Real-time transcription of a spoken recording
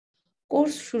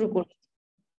Course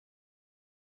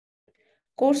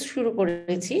শুরু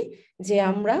করেছি যে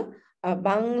আমরা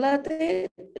বাংলাতে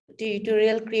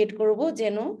টিউটোরিয়াল ক্রিয়েট করব,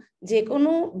 যেন যে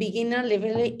কোনো বিগিনার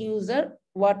লেভেলের ইউজার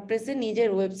ওয়ার্ডপ্রেসে নিজের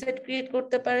ওয়েবসাইট ক্রিয়েট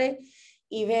করতে পারে,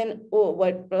 ইভেন ও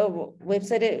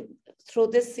ওয়েবসাইটে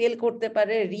থ্রুতে সেল করতে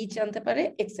পারে, রিচ আনতে পারে,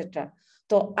 এক্সেট্রা।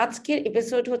 তো আজকের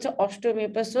এপিসোড হচ্ছে 8ম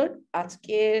এপিসোড।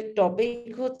 আজকের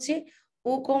টপিক হচ্ছে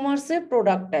ই কমার্সের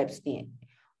প্রোডাক্ট টাইপস নিয়ে।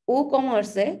 ই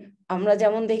কমার্সে আমরা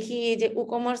যেমন দেখি যে ই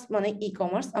কমার্স মানে ই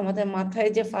কমার্স, আমাদের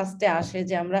মাথায় যে ফার্স্টে আসে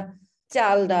যে আমরা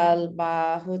চাল ডাল বা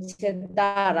হচ্ছে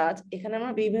দারাজ, এখানে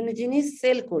আমরা বিভিন্ন জিনিস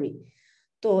সেল করি।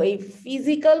 তো এই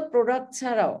ফিজিক্যাল প্রোডাক্ট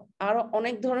ছাড়াও আরো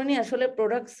অনেক ধরনের আসলে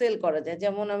প্রোডাক্ট সেল করা যায়।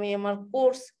 যেমন আমি আমার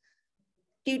কোর্স,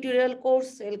 টিউটোরিয়াল কোর্স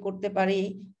সেল করতে পারি,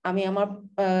 আমি আমার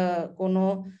কোনো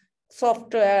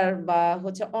সফটওয়্যার বা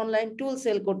হচ্ছে অনলাইন টুল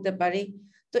সেল করতে পারি।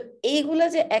 তো এইগুলা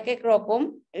যে এক এক রকম,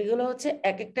 এগুলো হচ্ছে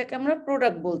এক একটাকে আমরা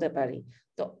প্রোডাক্ট বলতে পারি।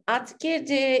 তো আজকের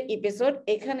যে এপিসোড,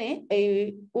 এখানে এই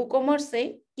ই কমার্সে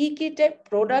কি কি টাইপ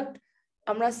প্রোডাক্ট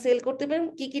আমরা সেল করতে পারি,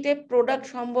 কি কি টাইপ প্রোডাক্ট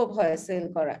সম্ভব হয় সেল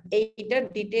করা, এইটার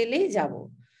ডিটেইলেই যাব।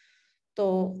 তো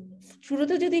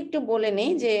শুরুতে যদি একটু বলে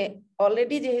নেই যে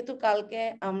অলরেডি যেহেতু কালকে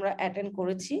আমরা অ্যাটেন্ড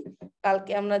করেছি,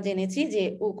 কালকে আমরা জেনেছি যে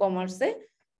ই কমার্সে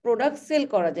প্রোডাক্ট সেল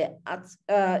করা যায়।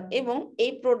 এবং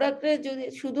এই প্রোডাক্টে যদি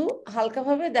শুধু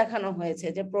হালকাভাবে দেখানো হয়েছে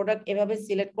যে প্রোডাক্ট এভাবে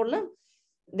সিলেক্ট করলাম,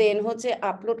 দেন হচ্ছে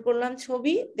আপলোড করলাম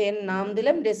ছবি, দেন নাম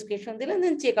দিলাম, ডেসক্রিপশন দিলাম,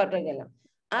 দেন চেক আউটে গেলাম।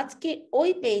 আজকে ওই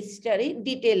পেজটারই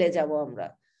ডিটেলে যাব আমরা।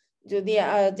 যদি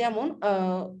যেমন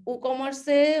ই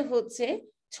কমার্সে হচ্ছে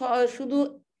শুধু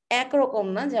একরকম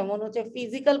না, যেমন হচ্ছে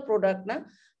ফিজিক্যাল প্রোডাক্ট না,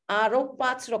 আরো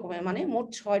 5 রকমের, মানে মোট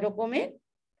 6 রকমের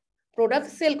প্রোডাক্ট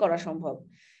সেল করা সম্ভব।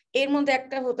 এর মধ্যে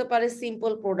একটা হতে পারে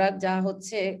সিম্পল প্রোডাক্ট, যা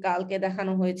হচ্ছে কালকে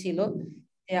দেখানো হয়েছিল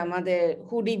যে আমাদের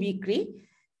হুডি বিক্রি।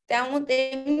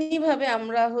 তেমনি ভাবে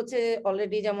আমরা হচ্ছে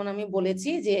অলরেডি যেমন আমি বলেছি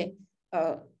যে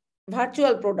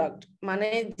ভার্চুয়াল প্রোডাক্ট, মানে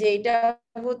যেটা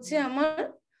হচ্ছে আমার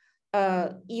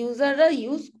ইউজাররা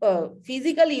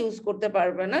ফিজিক্যালি ইউজ করতে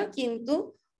পারবে না, কিন্তু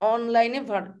অনলাইনে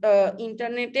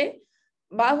ইন্টারনেটে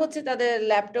বা হচ্ছে তাদের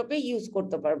ল্যাপটপে ইউজ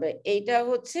করতে পারবে। এইটা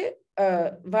হচ্ছে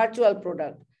ভার্চুয়াল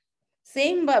প্রোডাক্ট।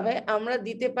 সেম ভাবে আমরা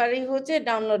দিতে পারি হচ্ছে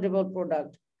ডাউনলোডেবল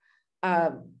প্রোডাক্ট।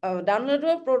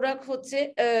 ডাউনলোডেবল প্রোডাক্ট হচ্ছে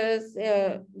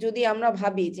যদি আমরা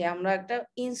ভাবি যে আমরা একটা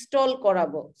ইনস্টল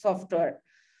করাবো সফটওয়্যার,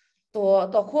 তো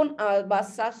তখন বা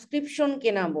সাবস্ক্রিপশন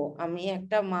কেনাবো, আমি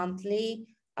একটা মান্থলি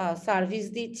সার্ভিস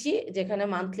দিচ্ছি যেখানে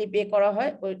মান্থলি পে করা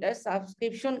হয়, ওইটার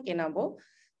সাবস্ক্রিপশন কেনাবো,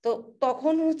 তো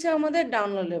তখন হচ্ছে আমাদের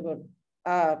ডাউনলোডেবল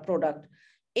প্রোডাক্ট।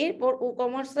 এরপর ই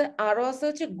কমার্সে আরো আছে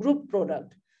হচ্ছে গ্রুপ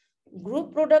প্রোডাক্ট। গ্রুপ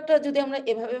প্রোডাক্টটা যদি আমরা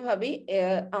এভাবে ভাবি,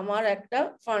 আমার একটা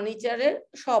ফার্নিচারের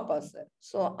শপ আছে,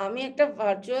 সো আমি একটা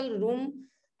ভার্চুয়াল রুম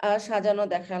সাজানো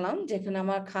দেখালাম, যেখানে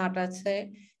আমার খাট আছে,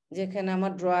 যেখানে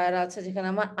আমার ড্রয়ার আছে, যেখানে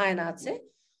আমার আয়না আছে।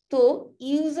 তো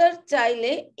ইউজার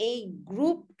চাইলে এই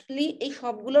গ্রুপলি এই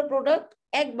সবগুলো প্রোডাক্ট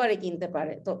একবারে কিনতে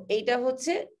পারে। তো এইটা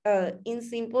হচ্ছে in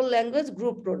simple language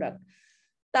group product.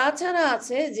 তাছাড়া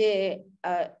আছে যে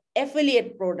অ্যাফিলিয়েট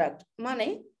প্রোডাক্ট, মানে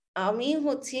আমি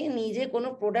হচ্ছে নিজে কোনো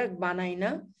প্রোডাক্ট বানাই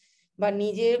না বা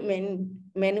নিজে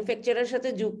ম্যানুফ্যাকচারের সাথে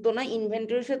যুক্ত না,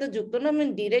 ইনভেন্টরির সাথে যুক্ত না, আমি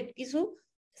ডিরেক্ট কিছু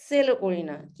সেলও করি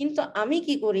না, কিন্তু আমি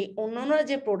কি করি, অন্যরা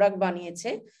যে প্রোডাক্ট বানিয়েছে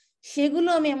সেগুলো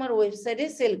আমি আমার ওয়েবসাইটে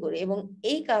সেল করি। এবং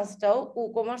এই কাজটাও ই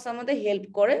কমার্স আমাদের হেল্প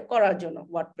করে করার জন্য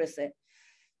ওয়ার্ডপ্রেসে।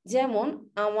 যেমন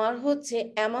আমার হচ্ছে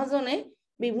অ্যামাজনে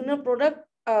বিভিন্ন প্রোডাক্ট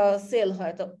সেল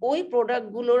হয়, তো ওই প্রোডাক্ট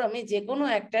গুলোর আমি যে কোনো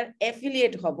একটার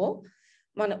অ্যাফিলিয়েট হব,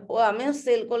 মানে আমি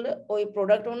সেল করলে ওই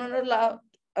প্রোডাক্ট ওনারা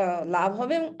লাভ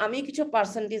হবে এবং আমি কিছু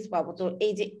পার্সেন্টেজ পাবো। তো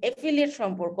এই যে অ্যাফিলিয়েট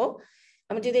সম্পর্ক,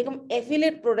 আমি যদি এরকম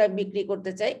অ্যাফিলিয়েট প্রোডাক্ট বিক্রি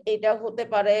করতে চাই, এটা হতে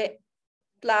পারে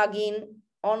plug in,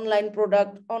 online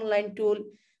product, online tool,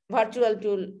 virtual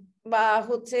টুল, বা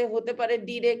হতে পারে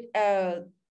ডিরেক্ট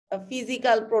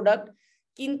ফিজিক্যাল প্রোডাক্ট।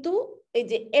 কিন্তু এই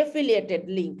যে অ্যাফিলিয়েটেড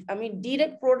লিঙ্ক, আমি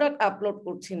ডিরেক্ট প্রোডাক্ট আপলোড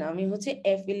করছি না, আমি হচ্ছে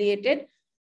অ্যাফিলিয়েটেড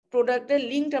প্রোডাক্টের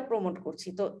লিঙ্কটা প্রমোট করছি।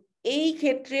 তো এই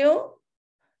ক্ষেত্রেও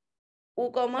ই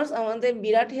কমার্স আমাদের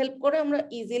বিরাট হেল্প করে, আমরা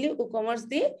ইজিলি ই কমার্স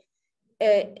দিয়ে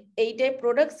এই টাইপ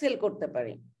প্রোডাক্ট সেল করতে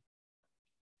পারি।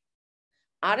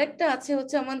 আরেকটা আছে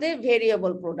হচ্ছে আমাদের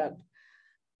ভেরিয়েবল প্রোডাক্ট।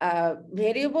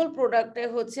 ভেরিয়েবল প্রোডাক্টে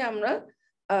হচ্ছে আমরা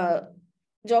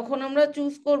যখন আমরা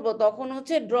চুজ করব, তখন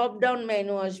হচ্ছে ড্রপ ডাউন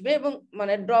মেনু আসবে, এবং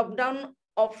মানে ড্রপ ডাউন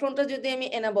অপশনটা যদি আমি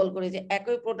এনেবল করি যে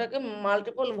একই প্রোডাক্টে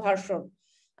মাল্টিপল ভার্সন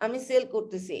আমি সেল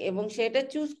করতেছি, এবং সেটা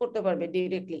চুজ করতে পারবে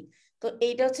ডিরেক্টলি। তো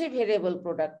এইটা হচ্ছে ভেরিয়েবল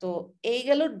প্রোডাক্ট। তো এই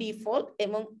গেল ডিফল্ট,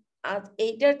 এবং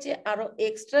এইটার চেয়ে আরো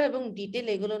এক্সট্রা এবং ডিটেল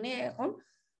এগুলো নিয়ে এখন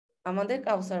আমাদের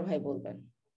কাউসার ভাই বলবেন।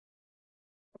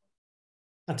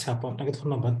 আচ্ছা আপু, আপনাকে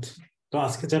ধন্যবাদ। তো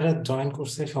আজকে যারা জয়েন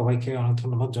করছে সবাইকে অনেক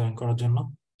ধন্যবাদ জয়েন করার জন্য।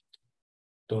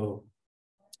 তো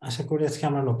আশা করি আজকে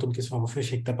আমরা নতুন কিছু অবশ্যই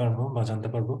শিখতে পারবো বা জানতে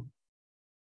পারবো।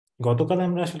 গতকাল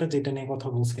আমরা আসলে যেটা নিয়ে কথা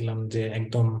বলছিলাম যে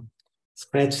একদম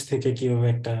স্ক্র্যাচ থেকে কিভাবে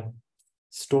একটা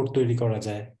স্টোর তৈরি করা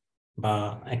যায় বা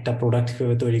একটা প্রোডাক্ট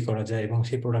কিভাবে তৈরি করা যায় এবং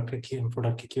সেই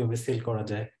প্রোডাক্টকে কিভাবে সেল করা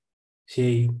যায়,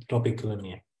 সেই টপিকগুলো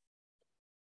নিয়ে।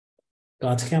 তো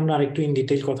আজকে আমরা আরেকটু ইন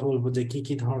ডিটেইল কথা বলবো যে কি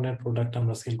কি ধরনের প্রোডাক্ট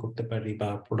আমরা সেল করতে পারি বা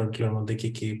প্রোডাক্টগুলোর মধ্যে কি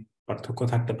কি পার্থক্য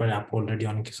থাকতে পারে। আপু অলরেডি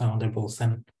অনেক কিছু আমাদের বলছেন।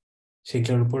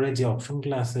 সেগুলোর উপরে যে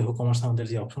অপশনগুলো আছে, ই-কমার্স আমাদের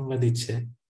যে অপশনগুলো দিচ্ছে,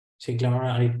 সেগুলো আমরা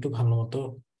আরেকটু ভালো মতো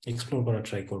এক্সপ্লোর করার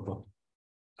ট্রাই করব।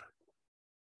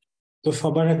 তো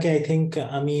সবার আগে আই থিংক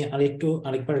আমি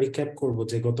আরেকবার রিক্যাপ করব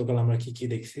যে গতকাল আমরা কি কি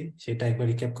দেখছি, সেটা একবার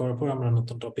রিক্যাপ করার পর আমরা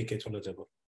নতুন টপিকে চলে যাব।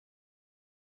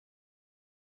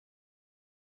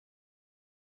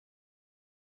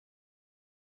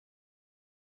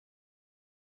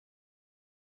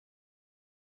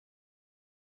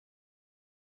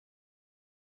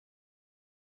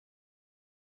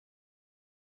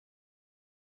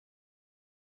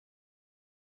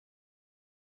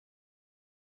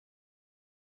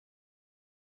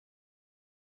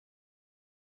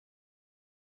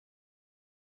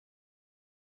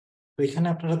 তো এখানে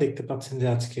আপনারা দেখতে পাচ্ছেন যে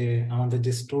আজকে আমাদের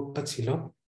যে স্টোরটা ছিল,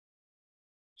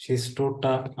 সেই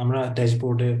স্টোরটা আমরা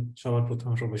ড্যাশবোর্ডে সবার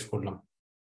প্রথমে প্রবেশ করলাম।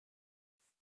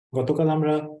 গতকাল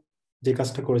আমরা যে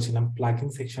কাজটা করেছিলাম, প্লাগইন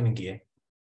সেকশনে গিয়ে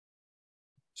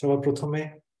সবার প্রথমে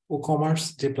ও কমার্স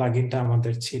যে প্লাগইনটা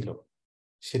আমাদের ছিল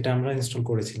সেটা আমরা ইনস্টল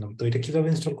করেছিলাম। তো এটা কিভাবে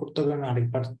ইনস্টল করতে হবে আমি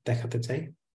আরেকবার দেখাতে চাই।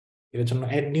 এর জন্য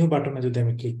অ্যাড নিউ বাটনে যদি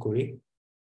আমি ক্লিক করি,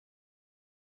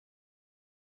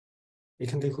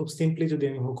 এখান থেকে খুব সিম্পলি যদি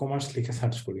আমি ও কমার্স লিখে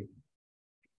সার্চ করি,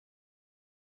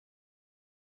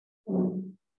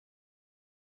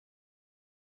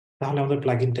 তাহলে আমাদের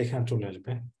প্লাগইনটা এখানে চলে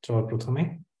আসবে। সবার প্রথমে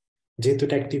যেহেতু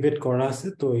এটা অ্যাক্টিভেট করা আছে,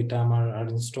 তো এটা আমার আর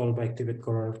ইনস্টল বা অ্যাক্টিভেট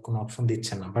করার কোনো অপশন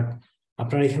দিচ্ছে না। বাট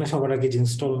আপনারা এখানে সবার আগে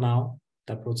ইনস্টল নাও,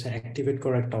 তারপর হচ্ছে অ্যাক্টিভেট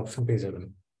করার একটা অপশন পেয়ে যাবেন।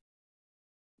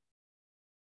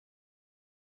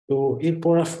 তো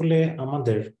এরপর আসলে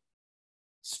আমাদের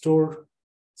স্টোর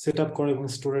সেট আপ করা এবং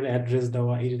স্টোরের অ্যাড্রেস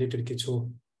দেওয়া, এই রিলেটেড কিছু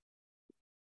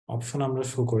অপশন আমরা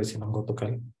শো করেছিলাম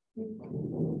গতকাল।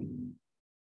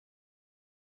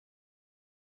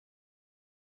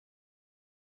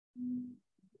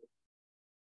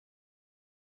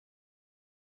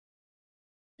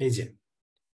 এই যে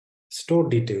স্টোর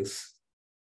ডিটেলস,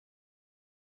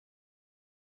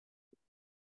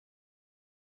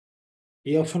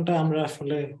 এই অপশনটা আমরা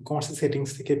আসলে কমার্সিয়াল সেটিংস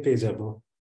থেকে পেয়ে যাব।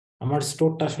 আমার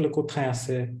স্টোরটা আসলে কোথায়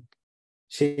আছে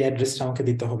সেই অ্যাড্রেসটা আমাকে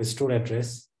দিতে হবে, স্টোর অ্যাড্রেস,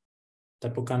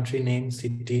 তারপর country name,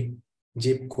 city,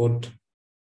 zip code,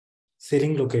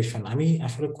 selling location. আমি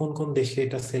আসলে কোন কোন দেশে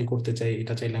এটা সেল করতে চাই,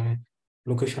 এটা চাইলে আমি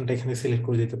লোকেশনটা এখানে সিলেক্ট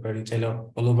করে দিতে পারি। চাইলে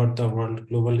all over the world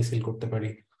globally sell করতে পারি,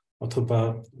 অথবা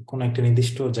কোনো একটা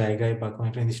নির্দিষ্ট জায়গায় বা কোনো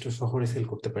একটা নির্দিষ্ট শহরে সেল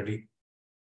করতে পারি।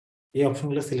 এই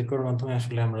অপশনগুলো সিলেক্ট করার মাধ্যমে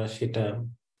আসলে আমরা সেটা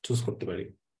চুজ করতে পারি।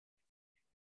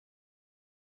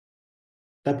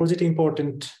 তারপর যেটা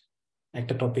ইম্পর্টেন্ট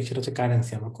একটা টপিক, সেটা হচ্ছে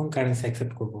কারেন্সি। আমরা কোন কারেন্সি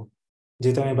অ্যাকসেপ্ট করব।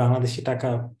 যেহেতু আমি বাংলাদেশি টাকা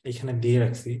এখানে দিয়ে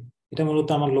রাখছি, এটা মূলত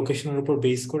আমার লোকেশনের উপর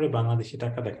বেস করে বাংলাদেশি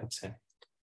টাকা দেখাচ্ছে।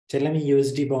 চাইলে আমি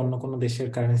ইউএসডি বা অন্য কোনো দেশের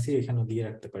কারেন্সি এখানে দিয়ে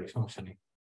রাখতে পারি, সমস্যা নেই।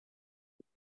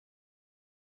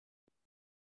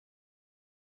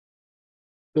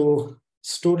 তো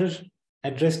স্টোরের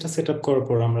অ্যাড্রেসটা সেট আপ করার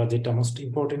পর আমরা যেটা মোস্ট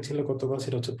ইম্পর্টেন্ট ছিল গতকাল,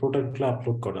 সেটা হচ্ছে প্রোডাক্টগুলো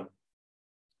আপলোড করা।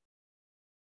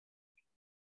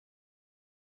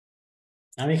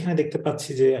 আমি এখানে দেখতে পাচ্ছি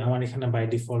যে আমার এখানে বাই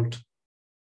ডিফল্ট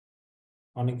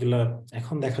অনেকগুলা,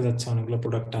 এখন দেখা যাচ্ছে অনেকগুলো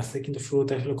প্রোডাক্ট আছে, কিন্তু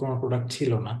শুরুতে আসলে কোনো প্রোডাক্ট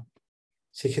ছিল না।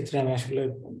 সেক্ষেত্রে আমি আসলে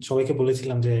সবাইকে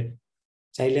বলেছিলাম যে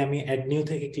চাইলে আমি অ্যাড নিউ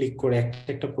থেকে ক্লিক করে একটা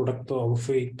একটা প্রোডাক্ট তো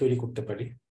অবশ্যই তৈরি করতে পারি।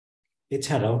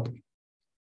 এছাড়াও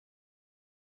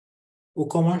ই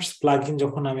কমার্স প্লাগইন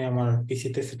যখন আমি আমার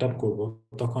পিসিতে সেট আপ করবো,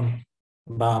 তখন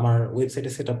বা আমার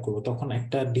ওয়েবসাইটে সেট আপ করবো, তখন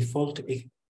একটা ডিফল্ট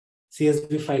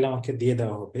সিএসভি ফাইল আমাকে দিয়ে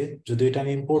দেওয়া হবে। যদি এটা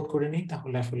আমি ইম্পোর্ট করে নিই,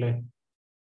 তাহলে আসলে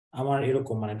আমার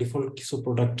এরকম মানে ডিফল্ট কিছু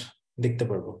প্রোডাক্ট দেখতে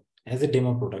পারবো অ্যাজ এ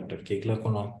ডেমো প্রোডাক্ট আর কি। এগুলো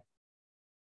কোনো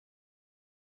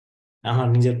আমার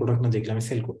নিজের প্রোডাক্ট না, যেগুলো আমি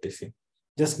সেল করতেছি,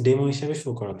 জাস্ট ডেমো হিসেবে শো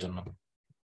করার জন্য।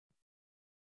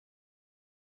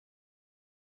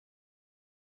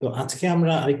 তো আজকে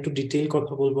আমরা আরেকটু ডিটেইল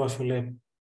কথা বলবো আসলে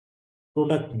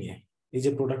প্রোডাক্ট নিয়ে। এই যে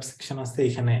প্রোডাক্ট সেকশন আছে,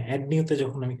 এখানে অ্যাড নিউতে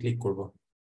যখন আমি ক্লিক করব,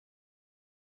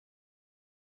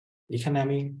 এখানে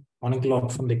আমি অনেকগুলো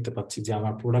অপশন দেখতে পাচ্ছি যে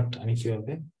আমার প্রোডাক্ট আমি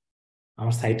কিভাবে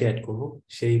আমার সাইটে অ্যাড করব।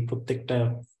 সেই প্রত্যেকটা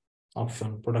অপশন,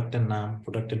 প্রোডাক্টের নাম,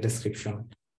 প্রোডাক্টের ডেসক্রিপশন,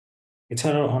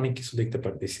 এছাড়াও অনেক কিছু দেখতে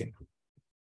পারতেছি।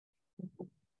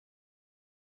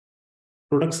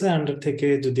 প্রোডাক্টস এর আন্ডার থেকে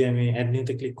যদি আমি অ্যাড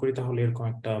নিউতে ক্লিক করি তাহলে এরকম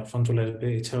একটা অপশন চলে আসবে।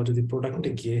 এছাড়াও যদি প্রোডাক্টে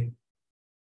গিয়ে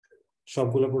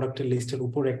সবগুলো প্রোডাক্টের লিস্টের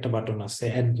উপরে একটা বাটন আছে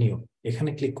অ্যাড নিউ, এখানে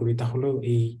ক্লিক করি তাহলেও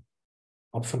এই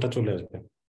অপশনটা চলে আসবে।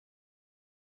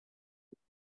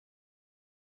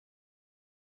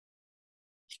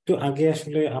 একটু আগে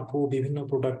আসলে আপু বিভিন্ন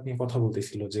প্রোডাক্ট নিয়ে কথা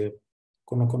বলতেছিল যে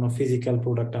কোনো ফিজিক্যাল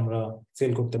প্রোডাক্ট আমরা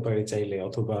সেল করতে পারি চাইলে,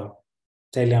 অথবা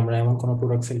চাইলে আমরা এমন কোনো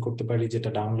প্রোডাক্ট সেল করতে পারি যেটা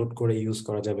ডাউনলোড করে ইউজ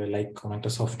করা যাবে, লাইক কোনো একটা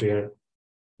সফটওয়্যার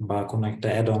বা কোনো একটা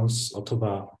অ্যাডঅনস,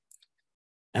 অথবা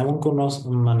এমন কোন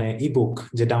মানে ইবুক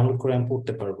যে ডাউনলোড করে আমি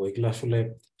পড়তে পারবো। এগুলো আসলে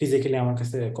ফিজিক্যালি আমার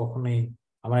কাছে কখনোই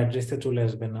আমার অ্যাড্রেসে চলে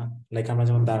আসবে না। লাইক আমরা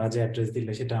যেমন দারাজে অ্যাড্রেস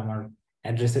দিলে সেটা আমার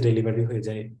অ্যাড্রেসে ডেলিভারি হয়ে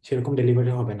যায়, সেরকম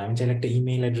ডেলিভারি হবে না। আমি চাইলে একটা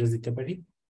ইমেইল অ্যাড্রেস দিতে পারি,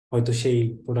 হয়তো সেই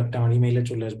প্রোডাক্টটা আমার ইমেইলে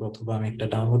চলে আসবে, অথবা আমি একটা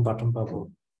ডাউনলোড বাটন পাবো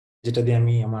যেটা দিয়ে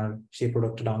আমি আমার সেই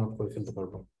প্রোডাক্টটা ডাউনলোড করে ফেলতে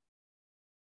পারবো।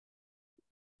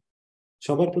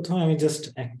 সবার প্রথমে আমি জাস্ট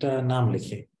একটা নাম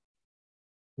লিখি,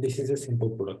 this is a simple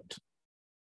product.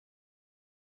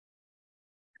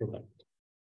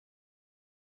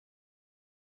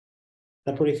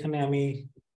 তারপর এখানে আমি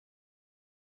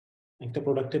একটা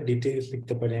প্রোডাক্টের ডিটেইলস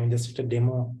লিখতে পারি। আমি জাস্ট একটা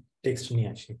ডেমো টেক্সট নিয়ে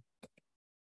আসি।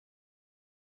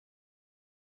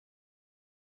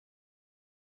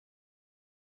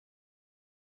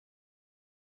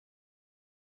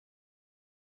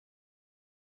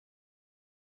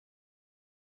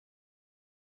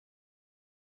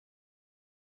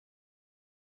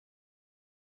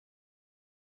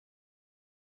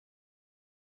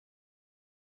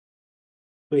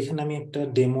 তো এখানে আমি একটা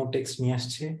ডেমো টেক্সট নিয়ে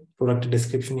আসছি প্রোডাক্টের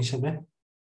ডেসক্রিপশন হিসেবে।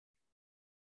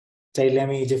 চাইলে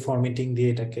আমি এই যে ফরম্যাটিং দিয়ে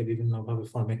এটাকে বিভিন্ন ভাবে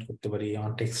ফরম্যাট করতে পারি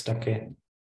আমার টেক্সটটাকে।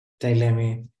 চাইলে আমি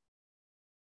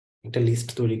একটা লিস্ট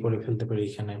তৈরি করে ফেলতে পারি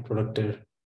এখানে প্রোডাক্টের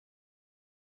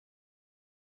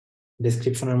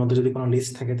ডেসক্রিপশনের মধ্যে যদি কোনো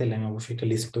লিস্ট থাকে তাহলে আমি অবশ্যই একটা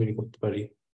লিস্ট তৈরি করতে পারি।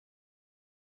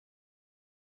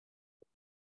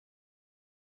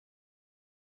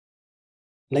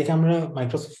 লাইক আমরা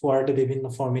মাইক্রোসফট ওয়ার্ডে বিভিন্ন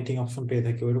ফরম্যাটিং অপশন পেয়ে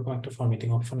থাকি, ওইরকম একটা ফরম্যাটিং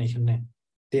অপশন এখানে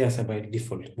দেয়া আছে বাই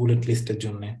ডিফল্ট, বুলেট লিস্টের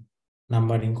জন্য,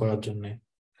 নাম্বারিং করার জন্য,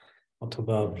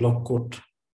 অথবা ব্লক কোড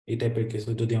এই টাইপের কিছু।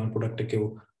 যদি আমার প্রোডাক্টে কেউ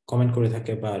কমেন্ট করে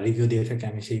থাকে বা রিভিউ দিয়ে থাকে,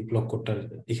 আমি সেই ব্লক কোডটা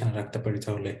এখানে রাখতে পারি,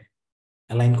 তাহলে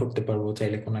অ্যালাইন করতে পারবো।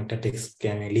 চাইলে কোনো একটা টেক্সটকে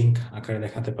আমি লিংক আকারে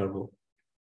দেখাতে পারবো,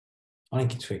 অনেক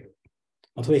কিছুই।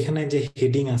 অথবা এখানে যে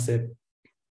হেডিং আছে,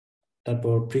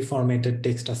 তারপর প্রিফরম্যাটেড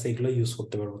টেক্সট আছে, এগুলো ইউজ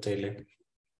করতে পারবো চাইলে।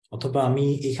 অথবা আমি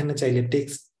এখানে চাইলে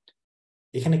টেক্সট,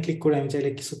 এখানে ক্লিক করে আমি চাইলে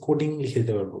কিছু কোডিং লিখে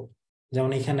দিতে পারবো।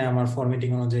 যেমন এখানে আমার ফরম্যাটিং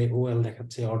অনুযায়ী ওএল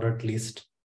দেখাচ্ছে, অর্ডার লিস্ট।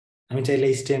 আমি চাইলে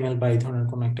এইচটিএমএল বা এই ধরনের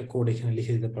কোনো একটা কোড এখানে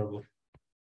লিখে দিতে পারবো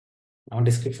আমার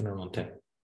ডেসক্রিপশনের মধ্যে।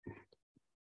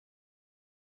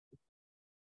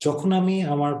 যখন আমি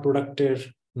আমার প্রোডাক্টের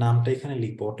নামটা এখানে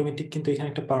লিখবো, অটোমেটিক কিন্তু এখানে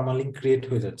একটা পার্মালিঙ্ক ক্রিয়েট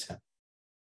হয়ে যাচ্ছে।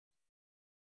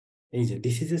 এই যে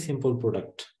this is a simple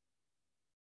product.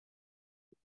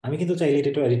 আমি কিন্তু চাইলে এটা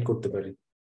একটু এডিট করতে পারি,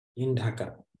 ইন ঢাকা।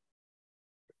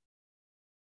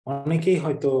 অনেকেই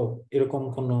হয়তো এরকম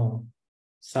কোনো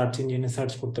সার্চ ইঞ্জিনে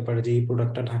সার্চ করতে পারে যে এই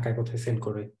প্রোডাক্টটা ঢাকায় কোথায় সেল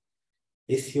করে,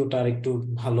 এসইওটা আর একটু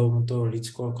ভালো মতো রিচ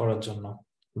করার জন্য,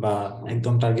 বা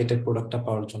একদম টার্গেটেড প্রোডাক্টটা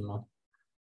পাওয়ার জন্য।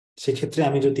 সেক্ষেত্রে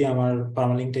আমি যদি আমার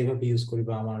পার্মালিঙ্কটা এইভাবে ইউজ করি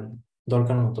বা আমার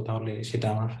দরকার মতো, তাহলে সেটা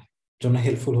আমার জন্য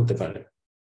হেল্পফুল হতে পারে।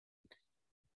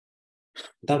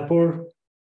 তারপর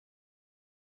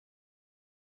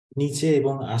নিচে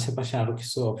এবং আশেপাশে আরো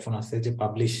কিছু অপশন আছে, যে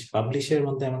পাবলিশের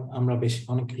মধ্যে আমরা বেশ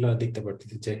অনেকগুলো দেখতে পাচ্ছি।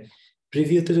 যে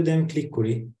প্রিভিউতে যদি আমি ক্লিক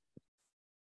করি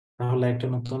তাহলে একটা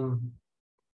নতুন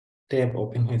ট্যাব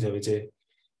ওপেন হয়ে যাবে যে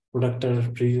প্রোডাক্টের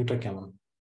প্রিভিউটা কেমন।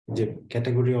 যে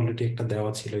ক্যাটাগরি অলরেডি একটা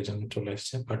দেওয়া ছিল এই জন্য চলে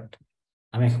আসছে, বাট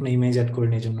আমি এখন ইমেজ অ্যাড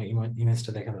করিনি, এই জন্য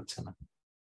ইমেজটা দেখা যাচ্ছে না।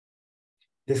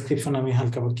 ডেসক্রিপশন আমি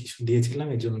হালকা কিছু দিয়েছিলাম,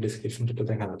 এই জন্য ডেসক্রিপশনটা একটু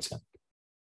দেখা যাচ্ছে।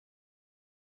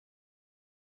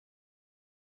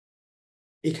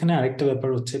 এখানে আরেকটা ব্যাপার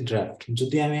হচ্ছে ড্রাফট।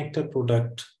 যদি আমি একটা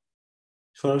প্রোডাক্ট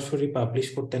সরাসরি পাবলিশ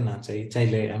করতে না চাই,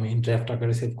 চাইলে আমি ড্রাফট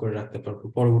আকারে সেভ করে রাখতে পারবো,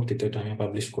 পরবর্তীতে এটা আমি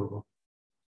পাবলিশ করব।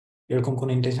 এরকম কোন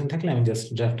ইন্টেনশন থাকলে আমি জাস্ট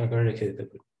ড্রাফট আকারে রেখে দিতে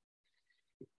পারি।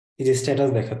 এই যে স্ট্যাটাস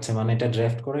দেখাচ্ছে, মানে এটা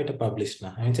ড্রাফট করা, এটা পাবলিশ না।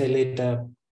 আমি চাইলে এটা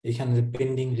এখানে যে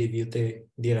পেন্ডিং রিভিউতে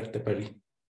দিয়ে রাখতে পারি,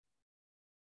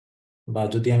 বা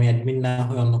যদি আমি অ্যাডমিন না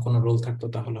হয়ে অন্য কোনো রোল থাকতো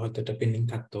তাহলে হয়তো এটা পেন্ডিং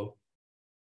থাকতো।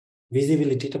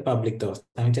 ভিজিবিলিটি এটা পাবলিক দেওয়া,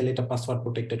 আমি চাইলে এটা পাসওয়ার্ড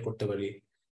প্রোটেক্টেড করতে পারি,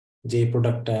 যে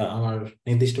প্রোডাক্টটা আমার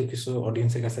নির্দিষ্ট কিছু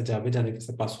অডিয়েন্সের কাছে যাবে যাদের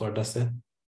কাছে পাসওয়ার্ড আছে।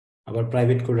 আবার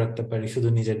প্রাইভেট করে রাখতে পারি শুধু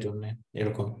নিজের জন্য,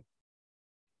 এরকম।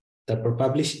 তারপর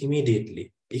পাবলিশ ইমিডিয়েটলি,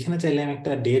 এখানে চাইলে আমি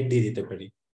একটা ডেট দিয়ে দিতে পারি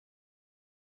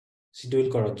শিডিউল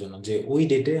করার জন্য, যে ওই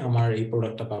ডেটে আমার এই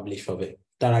প্রোডাক্টটা পাবলিশ হবে,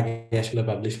 তার আগে আসলে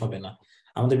পাবলিশ হবে না।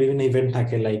 আমাদের বিভিন্ন ইভেন্ট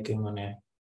থাকে, লাইক মানে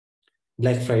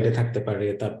ব্ল্যাক ফ্রাইডে থাকতে পারে,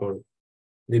 তারপর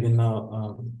বিভিন্ন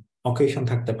অকেশন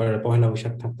থাকতে পারে, পহেলা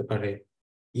বৈশাখ থাকতে পারে,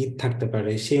 ঈদ থাকতে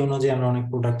পারে, সেই অনুযায়ী আমরা অনেক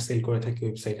প্রোডাক্ট সেল করে থাকি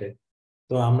ওয়েবসাইটে।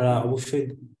 তো আমরা অবশ্যই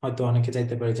হয়তো অনেকে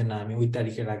চাইতে পারে যে না, আমি ওই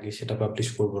তারিখের আগে সেটা পাবলিশ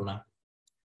করব না,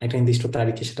 একটা নির্দিষ্ট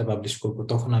তারিখে সেটা পাবলিশ করব।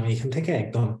 তখন আমি এখান থেকে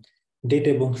একদম ডেট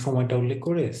এবং সময়টা উল্লেখ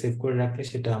করে সেভ করে রাখলে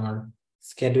সেটা আমার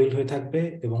স্কেডিউল হয়ে থাকবে,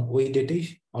 এবং ওই ডেটেই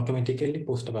অটোমেটিক্যালি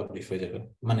পোস্টটা পাবলিশ হয়ে যাবে,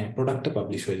 মানে প্রোডাক্টটা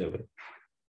পাবলিশ হয়ে যাবে।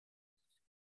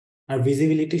 আর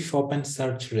visibility, shop and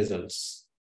search results,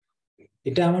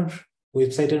 এটা আমার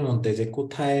ওয়েবসাইটের মধ্যে যে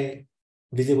কোথায়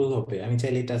ভিজিবল হবে আমি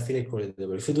চাইলে এটা সিলেক্ট করে দিতে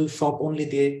পারি। শুধু শপ অনলি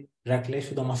দিয়ে রাখলে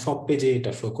শুধু আমার শপ পেজে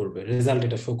এটা শো করবে, রেজাল্ট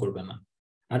এটা শো করবে না।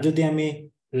 আর যদি আমি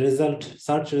রেজাল্ট,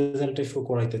 সার্চ রেজাল্টে শো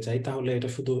করাইতে চাই, তাহলে এটা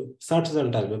শুধু সার্চ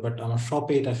রেজাল্ট আসবে, বাট আমার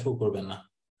শপে এটা শো করবে না।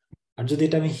 আর যদি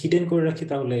এটা আমি হিডেন করে রাখি,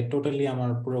 তাহলে টোটালি আমার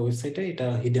পুরো ওয়েবসাইটে এটা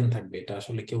হিডেন থাকবে, এটা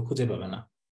আসলে কেউ খুঁজে পাবে না।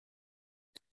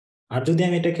 আর যদি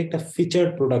আমি এটাকে একটা ফিচার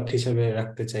প্রোডাক্ট হিসেবে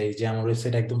রাখতে চাই, যে আমার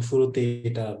ওয়েবসাইট একদম শুরুতে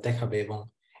এটা দেখাবে এবং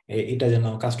এটা যেন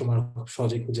কাস্টমার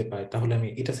সহজে খুঁজে পায়, তাহলে আমি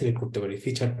এটা সিলেক্ট করতে পারি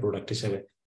ফিচার প্রোডাক্ট হিসেবে।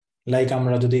 লাইক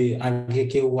আমরা যদি আগে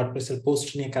কেউ ওয়ার্ডপ্রেস এর পোস্ট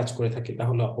নিয়ে কাজ করে থাকি,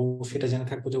 তাহলে অবশ্যই এটা জেনে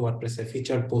থাকবো যে ওয়ার্ডপ্রেস এর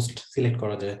ফিচার পোস্ট সিলেক্ট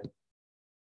করা যায়,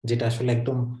 যেটা আসলে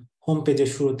একদম হোম পেজের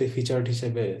শুরুতে ফিচার্ড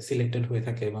হিসেবে সিলেক্টেড হয়ে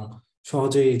থাকে, এবং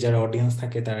সহজেই যারা অডিয়েন্স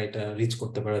থাকে তারা এটা রিচ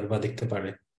করতে পারে বা দেখতে পারে।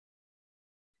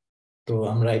 তো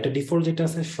আমরা এটা ডিফল্ট যেটা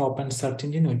আছে শপ অ্যান্ড সার্চ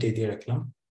ইঞ্জিন, ওইটাই দিয়ে রাখলাম।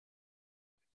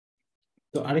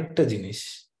 তো আরেকটা জিনিস,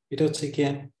 এটা হচ্ছে কি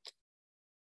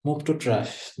মুভ টু ট্রাশ,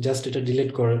 জাস্ট এটা ডিলিট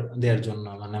করে দেওয়ার জন্য,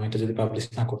 মানে আমি এটা যদি পাবলিশ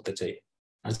না করতে চাই।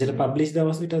 আর যেটা পাবলিশ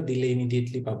দেওয়া আছে এটা দিলে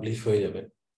ইমিডিয়েটলি পাবলিশ হয়ে যাবে।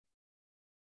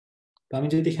 তো আমি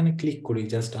যদি এখানে ক্লিক করি,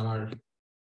 জাস্ট আমার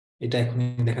এটা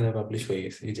এখনই দেখা যাবে পাবলিশ হয়ে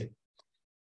গেছে, এই যে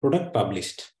প্রোডাক্ট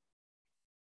পাবলিশড।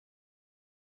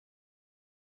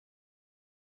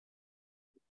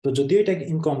 তো যদিও এটা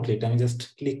ইনকমপ্লিট, আমি জাস্ট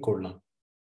ক্লিক করলাম,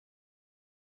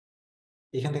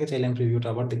 এখান থেকে চাইলে আমি প্রিভিউটা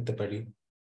আবার দেখতে পারি।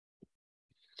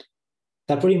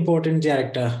 তারপর ইম্পর্টেন্ট যে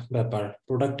আরেকটা ব্যাপার,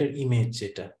 প্রোডাক্টের ইমেজ,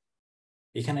 যেটা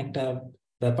এখানে একটা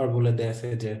ব্যাপার বলে দেয়া আছে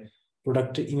যে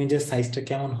প্রোডাক্টের ইমেজের সাইজটা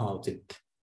কেমন হওয়া উচিত।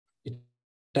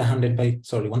 এটা 1000 বাই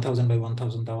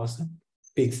 1000 দেওয়া আছে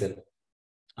পিক্সেল।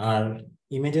 আর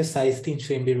ইমেজের সাইজ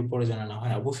 300 MB উপরে জানানো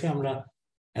হয়। অবশ্যই আমরা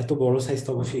এত বড় সাইজ তো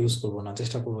অবশ্যই ইউজ করবো না,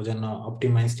 চেষ্টা করবো যেন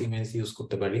অপটিমাইজড ইমেজ ইউজ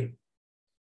করতে পারি।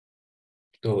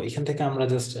 তো এখান থেকে আমরা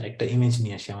জাস্ট একটা ইমেজ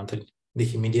নিয়ে আসি আমাদের,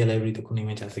 দেখি মিডিয়া লাইব্রেরিতে কোন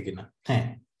ইমেজ আছে কিনা। হ্যাঁ,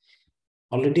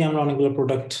 অলরেডি আমরা অনেকগুলো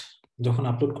প্রোডাক্ট যখন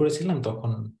আপলোড করেছিলাম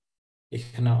তখন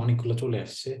এখানে অনেকগুলো চলে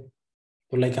আসছে।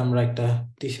 তো লাইক আমরা একটা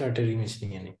টি শার্টের ইমেজ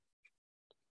নিয়ে নিই।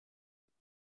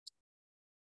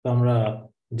 তো আমরা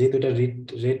যেহেতু এটা রেড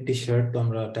রেড টি শার্ট, তো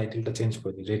আমরা টাইটেলটা চেঞ্জ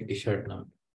করে দিই, রেড টি শার্ট নাম,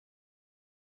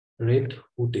 রেড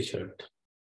হু টি শার্ট।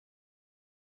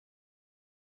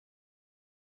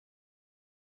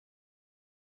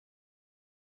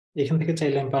 এখান থেকে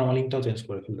চাইলে আমি পারমালিঙ্কটাও চেঞ্জ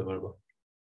করে ফেলতে পারবো,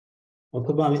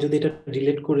 অথবা আমি যদি এটা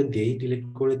ডিলিট করে দিই, ডিলিট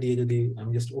করে দিয়ে যদি আমি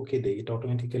জাস্ট ওকে দিই, এটা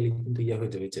অটোমেটিক্যালি কিন্তু ইয়া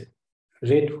হয়ে যাবে যে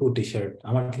রেড হু টি শার্ট।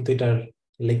 আমার কিন্তু এটা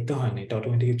লিখতে হয় না, এটা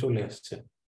অটোমেটিক্যালি চলে আসছে,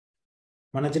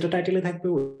 মানে যেটা টাইটেলে থাকবে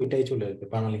ওইটাই চলে আসবে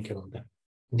পারমালিঙ্কের মধ্যে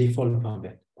ডিফল্ট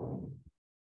ভাবে।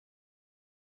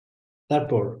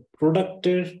 তারপর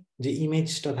প্রোডাক্টের যে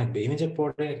ইমেজটা থাকবে, ইমেজের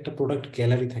পরে একটা প্রোডাক্ট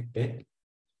গ্যালারি থাকবে।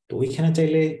 তো ওইখানে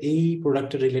চাইলে এই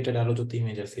প্রোডাক্টের রিলেটেড আরো যত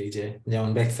ইমেজ আছে, এই যে যেমন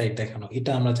ব্যাক সাইড দেখানো,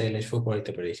 এটা আমরা চাইলে শো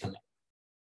করাইতে পারি এখানে।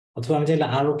 অথবা আমি চাইলে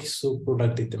আরো কিছু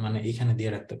প্রোডাক্ট দিতে, মানে এখানে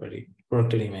দিয়ে রাখতে পারি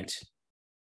প্রোডাক্টের ইমেজ,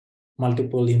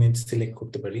 মাল্টিপল ইমেজ সিলেক্ট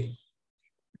করতে পারি।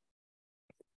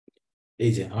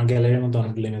 এই যে আমার গ্যালারির মধ্যে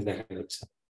অনেকগুলো ইমেজ দেখা যাচ্ছে।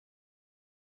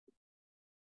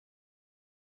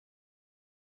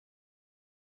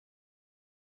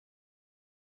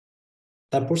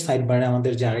 তারপর সাইড বারে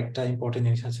আমাদের যে আরেকটা ইম্পর্টেন্ট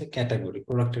জিনিস আছে, ক্যাটাগরি,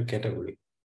 প্রোডাক্টের ক্যাটাগরি।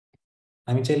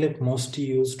 আমি চাইলে মোস্ট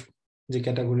ইউজড যে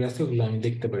ক্যাটাগরি আছে ওগুলো আমি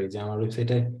দেখতে পারি, যে আমার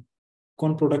ওয়েবসাইটে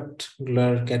কোন প্রোডাক্ট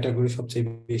গুলার ক্যাটাগরি সবচেয়ে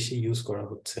বেশি ইউজ করা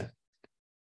হচ্ছে।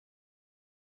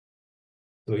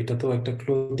 তো এটা তো একটা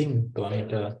ক্লোদিং, তো আমি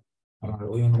এটা আমার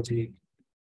ওই অনুযায়ী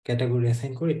ক্যাটাগরি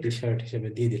অ্যাসাইন করে টি শার্ট হিসেবে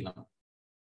দিয়ে দিলাম।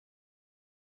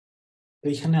 তো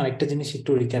এখানে আরেকটা জিনিস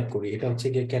একটু রিক্যাপ করি, এটা হচ্ছে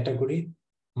গিয়ে ক্যাটাগরি,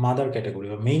 মাদার ক্যাটাগরি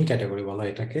বা মেইন ক্যাটাগরি বলা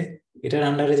হয় এটাকে। এটার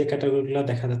আন্ডারে যে ক্যাটাগরি গুলো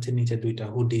দেখা যাচ্ছে নিচে দুইটা,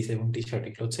 হুডিস এবং টি শার্ট,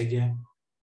 এগুলো হচ্ছে গিয়ে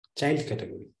চাইল্ড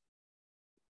ক্যাটাগরি।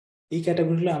 এই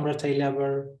ক্যাটাগরি গুলো আমরা চাইলে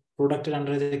আবার প্রোডাক্টের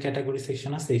আন্ডারে যে ক্যাটাগরি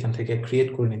সেকশন আছে এখান থেকে ক্রিয়েট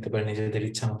করে নিতে পারি নিজেদের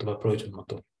ইচ্ছা মতো বা প্রয়োজন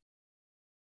মতো।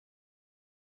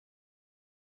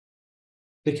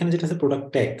 তো এখানে যেটা আছে প্রোডাক্ট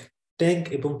ট্যাগ, ট্যাগ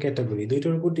এবং ক্যাটাগরি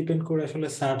দুইটার উপর ডিপেন্ড করে আসলে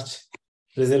সার্চ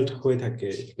রেজাল্ট হয়ে থাকে।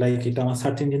 লাইক এটা আমার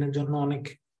সার্চ ইঞ্জিনের জন্য অনেক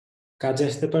কাজে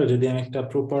আসতে পারে যদি আমি একটা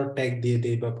প্রপার ট্যাগ দিয়ে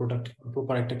দিই বা প্রোডাক্ট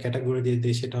প্রপার একটা ক্যাটাগরি দিয়ে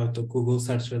দিই, সেটা হয়তো গুগল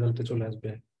সার্চ রেজাল্টে চলে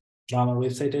আসবে। বা আমার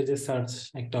ওয়েবসাইটের যে সার্চ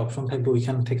একটা অপশন থাকবে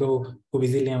ওইখান থেকেও খুব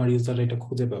ইজিলি আমার ইউজার এটা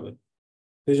খুঁজে পাবে।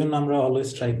 এই জন্য আমরা অলওয়েজ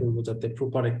ট্রাই করবো যাতে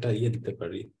প্রপার একটা দিতে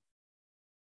পারি,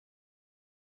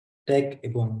 ট্যাগ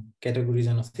এবং ক্যাটাগরি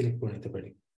যেন সিলেক্ট করে নিতে পারি।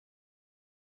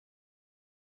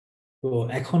 তো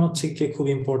এখন হচ্ছে কি খুব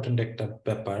ইম্পর্টেন্ট একটা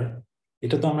ব্যাপার,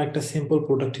 এটা তো আমরা একটা সিম্পল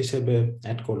প্রোডাক্ট হিসেবে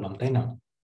অ্যাড করলাম, তাই না?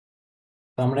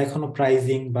 তো আমরা এখনো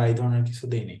প্রাইজিং বা এই ধরনের কিছু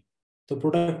দেইনি। তো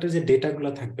প্রোডাক্টের যে ডেটাগুলো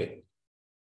থাকবে,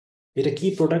 এটা কি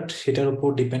প্রোডাক্ট সেটার উপর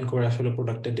ডিপেন্ড করে আসলে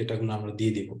প্রোডাক্টের ডেটাগুলো আমরা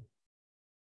দিয়ে দিব।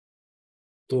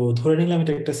 তো ধরে নিলাম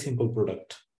এটা একটা সিম্পল প্রোডাক্ট,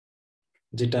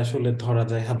 যেটা আসলে ধরা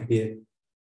যায় হাত দিয়ে,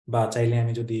 বা চাইলে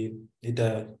আমি যদি এটা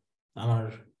আমার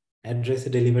অ্যাড্রেসে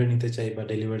ডেলিভারি নিতে চাই বা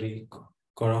ডেলিভারি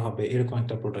করা হবে এরকম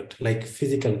একটা প্রোডাক্ট লাইক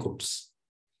ফিজিক্যাল গুডস।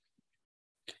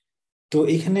 তো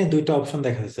এখানে দুইটা অপশন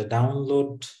দেখা যাচ্ছে,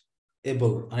 ডাউনলোড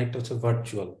এবল আরেকটা হচ্ছে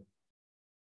ভার্চুয়াল।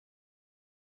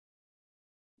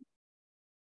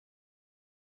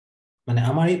 মানে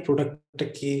আমার এই প্রোডাক্টটা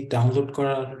কি ডাউনলোড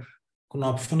করার কোনো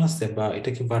অপশন আছে বা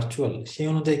এটা কি ভার্চুয়াল, সেই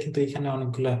অনুযায়ী কিন্তু এখানে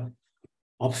অনেকগুলা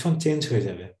অপশন চেঞ্জ হয়ে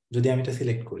যাবে যদি আমি এটা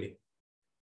সিলেক্ট করি।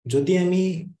 যদি আমি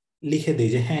লিখে দিই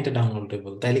যে হ্যাঁ এটা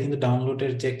ডাউনলোডেবল, তাইলে কিন্তু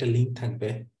ডাউনলোডের যে একটা লিঙ্ক থাকবে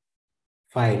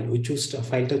ফাইল, ওই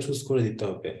ফাইলটা চুজ করে দিতে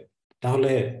হবে।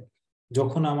 তাহলে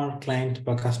যখন আমার ক্লায়েন্ট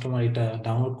বা কাস্টমার এটা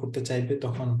ডাউনলোড করতে চাইবে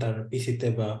তখন তার পিসিতে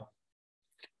বা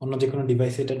অন্য যে কোনো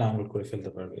ডিভাইসে এটা ডাউনলোড করে ফেলতে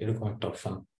পারবে, এরকম একটা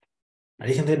অপশন। আর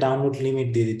এখান থেকে ডাউনলোড লিমিট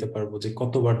দিয়ে দিতে পারবো যে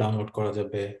কতবার ডাউনলোড করা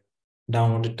যাবে,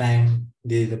 ডাউনলোডের টাইম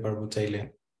দিয়ে দিতে পারবো চাইলে,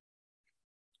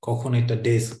 কখন এটা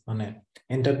ডেজ মানে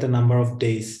enter the number of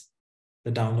days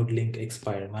the download link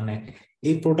expire, মানে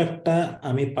এই প্রোডাক্টটা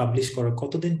আমি পাবলিশ করার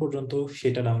কতদিন পর্যন্ত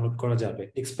সেটা ডাউনলোড করা যাবে,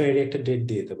 এক্সপায়ারি একটা ডেট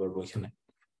দিয়ে দিতে পারবো এখানে।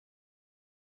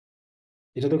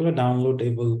 এটা তো গেলো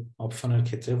ডাউনলোডেবল অপশনের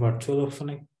ক্ষেত্রে। ভার্চুয়াল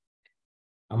অপশনে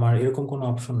আমার এরকম কোনো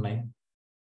অপশন নাই,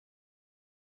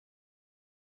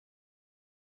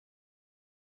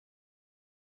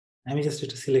 আমি জাস্ট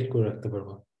এটা সিলেক্ট করে রাখতে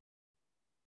পারবো।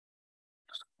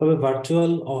 তবে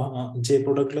ভার্চুয়াল যে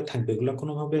প্রোডাক্টগুলো থাকবে এগুলো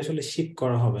কোনোভাবে আসলে শিপ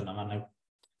করা হবে না, মানে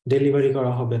ডেলিভারি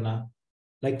করা হবে না।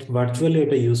 লাইক ভার্চুয়ালি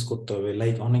ওটা ইউজ করতে হবে।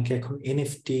 লাইক অনেকে এখন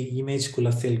এনএফটি ইমেজ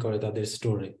গুলা সেল করে তাদের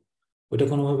স্টোরে, ওটা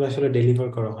কোনোভাবে আসলে ডেলিভার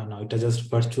করা হয় না, ওইটা জাস্ট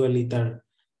ভার্চুয়ালি তার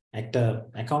একটা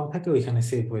অ্যাকাউন্ট থাকে ওইখানে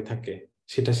সেভ হয়ে থাকে,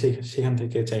 সেটা সেখান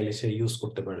থেকে চাইলে সে ইউজ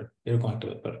করতে পারে, এরকম একটা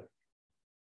ব্যাপার।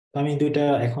 তো আমি দুইটা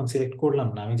এখন সিলেক্ট করলাম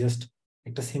না, আমি জাস্ট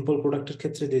একটা সিম্পল প্রোডাক্টের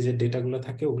ক্ষেত্রে যে ডেটাগুলো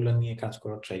থাকে ওগুলা নিয়ে কাজ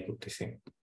করার ট্রাই করতেছি।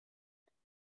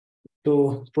 তো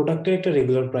প্রোডাক্টের একটা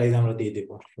রেগুলার প্রাইস আমরা দিয়ে দিব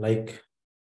লাইক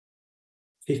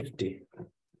 50।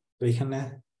 তো এখানে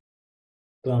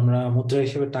তো আমরা মুদ্রা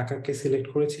হিসেবে টাকাকে সিলেক্ট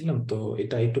করেছিলাম, তো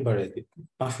এটা একটু বাড়িয়ে দিই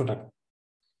 500 টাকা।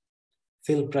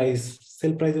 সেল প্রাইস,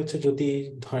 সেল প্রাইস হচ্ছে যদি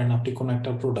ধরেন আপনি কোনো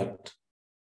একটা প্রোডাক্ট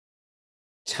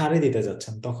ছাড়ে দিতে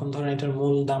যাচ্ছেন, তখন ধরেন এটার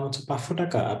মূল দাম হচ্ছে 500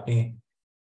 টাকা, আপনি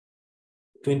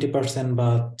 20% বা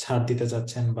ছাড় দিতে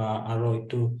যাচ্ছেন বা আরো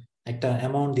একটু একটা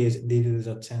অ্যামাউন্ট দিয়ে দিয়ে দিতে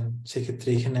যাচ্ছেন, সেক্ষেত্রে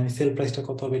এখানে আমি সেল প্রাইসটা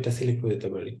কত হবে এটা সিলেক্ট করে দিতে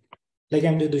পারি। লাইক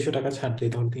আমি যদি 200 টাকা ছাড় দিই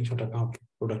তাহলে 300 টাকা হবে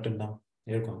প্রোডাক্টের দাম,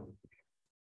 এরকম।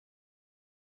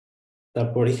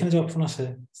 তারপর এখানে যে অপশন আছে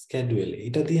স্ক্যাডুয়েল,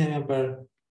 এটা দিয়ে আমি আবার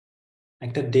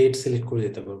একটা ডেট সিলেক্ট করে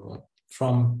দিতে পারবো,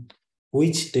 from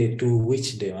which day to which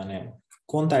day, মানে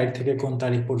কোন তারিখ থেকে কোন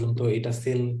তারিখ পর্যন্ত এটা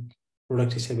সেল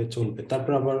প্রোডাক্ট হিসেবে চলবে।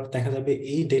 তারপর আবার দেখা যাবে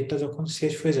এই ডেটটা যখন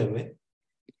শেষ হয়ে যাবে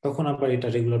তখন আবার এটা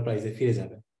রেগুলার প্রাইসে ফিরে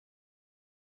যাবে।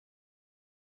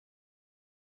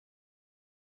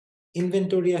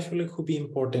 ইনভেন্টরি আসলে খুবই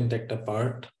ইম্পর্টেন্ট একটা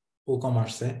পার্ট ই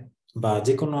কমার্সে বা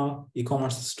যে কোনো ই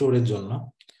কমার্স স্টোরের জন্য।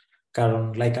 কারণ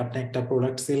লাইক আপনি একটা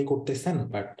প্রোডাক্ট সেল করতেছেন,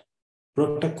 বাট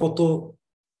প্রোডাক্টটা কত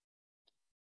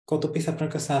কত পিস আপনার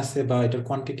কাছে আছে বা এটার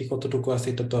কোয়ান্টিটি কতটুকু আছে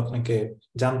এটা তো আপনাকে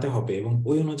জানতে হবে, এবং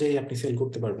ওই অনুযায়ী আপনি সেল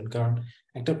করতে পারবেন। কারণ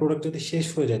একটা প্রোডাক্ট যদি শেষ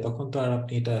হয়ে যায় তখন তো আর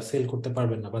আপনি এটা সেল করতে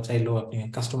পারবেন না, বা চাইলেও আপনি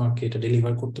কাস্টমারকে এটা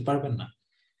ডেলিভার করতে পারবেন না।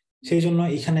 সেই জন্য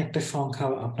এখানে একটা সংখ্যা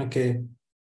আপনাকে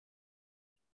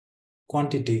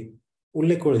কোয়ান্টিটি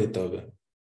উল্লেখ করে দিতে হবে,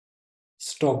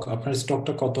 স্টক আপনার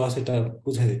স্টকটা কত আছে এটা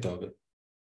বুঝে দিতে হবে।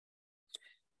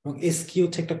 এবং এসকিউ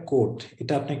হচ্ছে একটা কোড,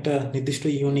 এটা আপনি একটা নির্দিষ্ট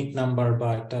ইউনিক নাম্বার বা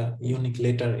একটা ইউনিক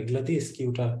লেটার এগুলা দিয়ে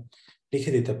এসকিউটা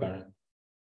লিখে দিতে পারেন।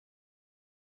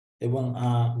 এবং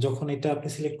যখন এটা আপনি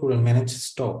সিলেক্ট করবেন ম্যানেজ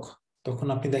স্টক, তখন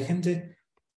আপনি দেখেন যে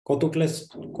কতগুলো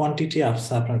কোয়ান্টিটি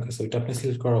আছে আপনার কাছে, ওইটা আপনি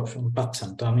সিলেক্ট করার অপশন পাচ্ছেন।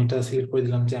 তো আমি এটা সিলেক্ট করে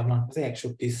দিলাম যে আমার কাছে 100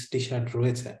 পিস টি শার্ট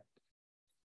রয়েছে।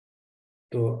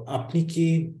 তো আপনি কি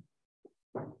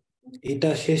এটা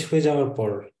শেষ হয়ে যাওয়ার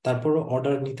পর তারপর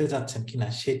অর্ডার নিতে যাচ্ছেন কিনা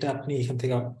সেটা আপনি এখান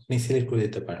থেকে আপনি সিলেক্ট করে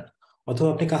দিতে পারেন। অথবা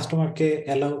আপনি কাস্টমারকে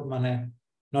অ্যালাউ মানে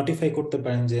নোটিফাই করতে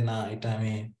পারেন যে না এটা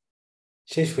আমি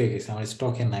শেষ হয়ে গেছে, আমার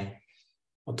স্টকে নাই।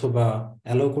 অথবা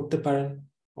অ্যালাউ করতে পারেন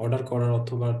অর্ডার করার,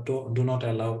 অথবা ডু নট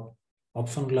অ্যালাউ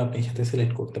অপশনগুলো আপনি এখানে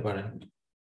সিলেক্ট করতে পারেন।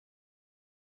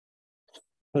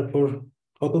 তারপর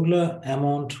কতগুলো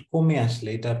অ্যামাউন্ট কমে আসলে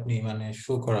এটা আপনি মানে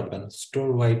শো করাবেন, স্টোর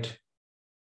ওয়াইড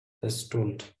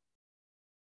স্টোল্ড।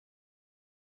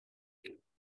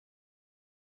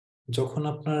 যখন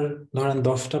আপনার ধরেন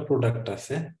 10টা প্রোডাক্ট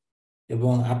আছে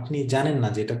এবং আপনি জানেন না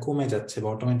যে এটা কমে যাচ্ছে বা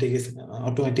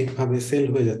অটোমেটিক ভাবে সেল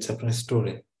হয়ে যাচ্ছে আপনার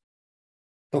স্টোরে,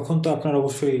 তখন তো আপনার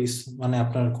অবশ্যই মানে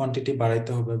আপনার কোয়ান্টিটি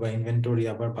বাড়াইতে হবে বা ইনভেন্টরি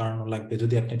আবার বাড়ানো লাগবে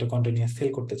যদি আপনি এটা কন্টিনিউয়াস সেল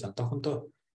করতে চান। তখন তো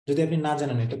যদি আপনি না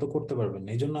জানেন এটা তো করতে পারবেন না।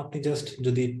 এই জন্য আপনি জাস্ট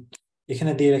যদি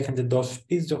এখানে দিয়ে রাখেন যে 10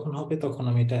 পিস যখন হবে তখন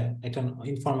আমি এটা একটা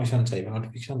ইনফরমেশন চাই বা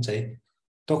নোটিফিকেশন চাই,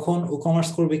 তখন ও কমার্স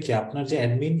করবে কি আপনার যে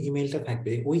অ্যাডমিন ইমেইলটা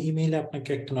থাকবে ওই ইমেইলে আপনাকে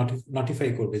একটা নোটিফাই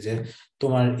করবে যে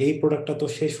তোমার এই প্রোডাক্টটা তো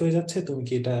শেষ হয়ে যাচ্ছে, তুমি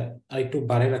কি এটা আরেকটু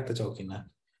বাড়িয়ে রাখতে চাও কিনা,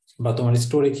 বা তোমার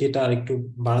স্টোরে কি এটা আরেকটু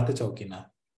বাড়াতে চাও কিনা।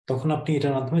 তখন আপনি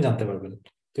এটার মাধ্যমে জানতে পারবেন।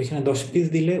 তো এখানে 10 পিস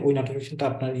দিলে ওই নোটিফিকেশনটা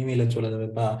আপনার ইমেইলে চলে যাবে,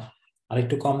 বা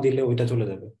আরেকটু কম দিলে ওইটা চলে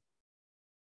যাবে।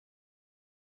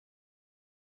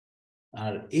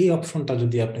 আর এই অপশনটা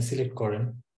যদি আপনি সিলেক্ট করেন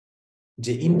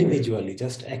যে ইন্ডিভিজুয়ালি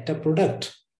জাস্ট একটা প্রোডাক্ট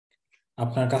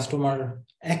আপনার কাস্টমার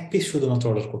 1 পিস শুধুমাত্র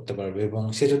অর্ডার করতে পারবে, এবং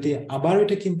সে যদি আবার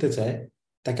এটা কিনতে চায়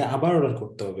তাকে আবার অর্ডার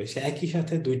করতে হবে, সে একই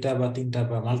সাথে 2টা বা 3টা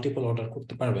বা মাল্টিপল অর্ডার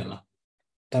করতে পারবে না।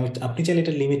 তো আপনি চাইলে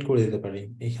এটা লিমিট করে দিতে পারি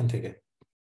এইখান থেকে।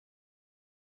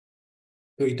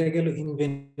 তো এটা গেল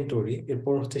ইনভেন্টরি।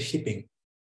 এরপর হচ্ছে শিপিং।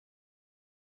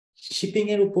 শিপিং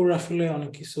এর উপর আসলে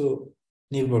অনেক কিছু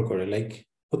নির্ভর করে, লাইক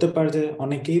হতে পারে যে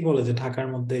অনেকেই বলে যে ঢাকার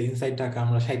মধ্যে ইনসাইড ঢাকা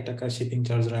আমরা 60 টাকা শিপিং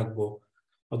চার্জ রাখবো,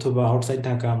 অথবা আউটসাইড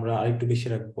ঢাকা আমরা আরেকটু বেশি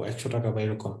রাখবো 100 টাকা বা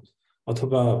এরকম।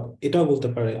 অথবা এটাও বলতে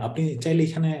পারে, আপনি চাইলে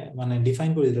এখানে মানে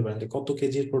ডিফাইন করে দিতে পারেন যে কত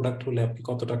কেজির প্রোডাক্ট হলে আপনি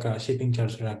কত টাকা শিপিং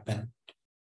চার্জ রাখবেন,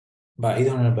 বা এই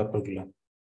ধরনের ব্যাপারগুলো।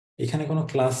 এখানে কোনো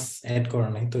ক্লাস অ্যাড করা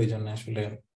নাই তো এই জন্য আসলে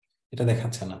এটা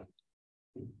দেখাচ্ছে না।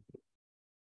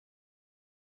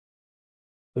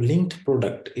 তো লিঙ্কড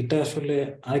প্রোডাক্ট এটা আসলে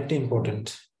আরেকটা ইম্পর্টেন্ট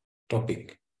টপিক।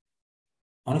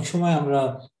 অনেক সময় আমরা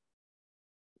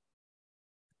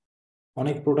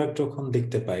অনেক প্রোডাক্ট যখন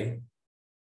দেখতে পাই,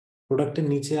 প্রোডাক্টের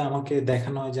নিচে আমাকে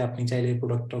দেখানো হয় যে আপনি চাইলে এই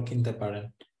প্রোডাক্টটাও কিনতে পারেন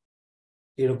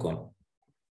এরকম।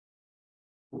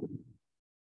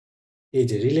 এই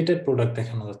যে রিলেটেড প্রোডাক্ট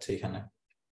দেখানো যাচ্ছে এখানে।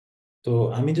 তো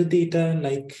আমি যদি এটা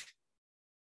লাইক,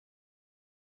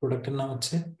 প্রোডাক্টের নাম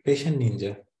হচ্ছে ফ্যাশন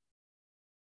নিনজা,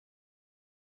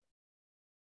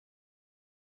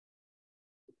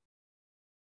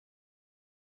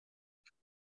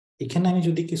 এখানে আমি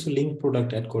যদি কিছু লিঙ্ক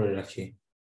প্রোডাক্ট অ্যাড করে রাখি,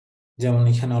 যেমন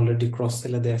এখানে অলরেডি ক্রস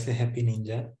সেলে দেওয়া আছে হ্যাপি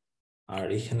নিনজা, আর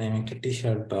এখানে আমি একটা টি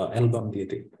শার্ট বা অ্যালবাম দিয়ে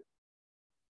দিই,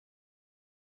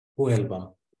 ও অ্যালবাম।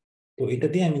 তো এটা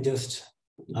দিয়ে আমি জাস্ট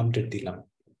আপডেট দিলাম।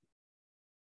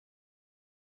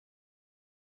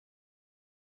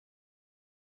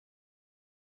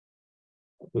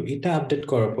 তো এটা আপডেট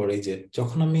করার পর এই যে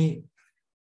যখন আমি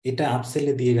এটা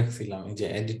আপসেলে দিয়ে রাখছিলাম, এই যে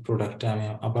এডিট প্রোডাক্টটা আমি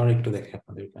আবার একটু দেখি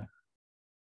আপনাদেরকে।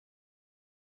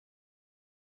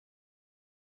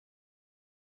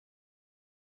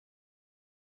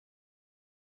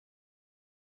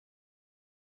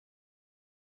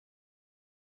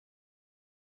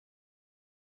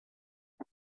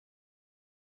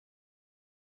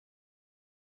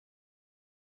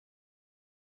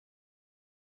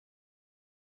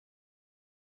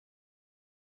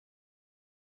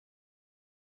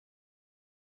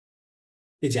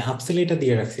 এই যে আপসেলে এটা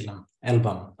দিয়ে রাখছিলাম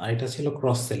অ্যালবাম, আর এটা ছিল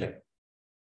ক্রস সেলে।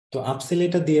 তো আপসেলে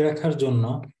এটা দিয়ে রাখার জন্য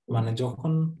মানে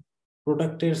যখন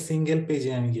প্রোডাক্টের সিঙ্গেল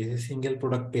পেজে আমি গিয়েছি, সিঙ্গেল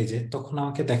প্রোডাক্ট পেজে, তখন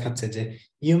আমাকে দেখাচ্ছে যে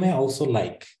ইউ মে অলসো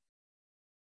লাইক।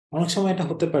 অনেক সময় এটা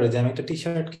হতে পারে যে আমি একটা টি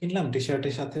শার্ট কিনলাম, টি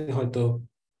শার্টের সাথে হয়তো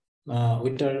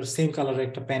ওইটার সেম কালারের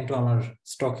একটা প্যান্টও আমার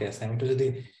স্টকে আছে, আমি এটা যদি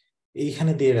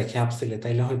এইখানে দিয়ে রাখি আপসেলে,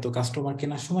 তাইলে হয়তো কাস্টমার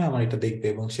কেনার সময় আমার এটা দেখবে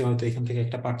এবং সে হয়তো এখান থেকে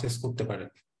একটা পারচেস করতে পারে।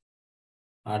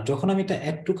 আর যখন আমি এটা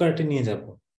অ্যাড টু কার্টে নিয়ে যাব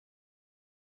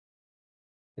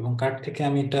এবং কার্ট থেকে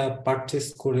আমি এটা পারচেস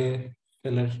করে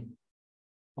ফেলার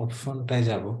অপশনটায়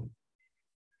যাব,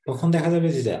 তখন দেখা যাবে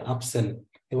যে আপসেল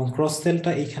এবং ক্রস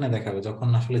সেলটা এইখানে দেখাবে। যখন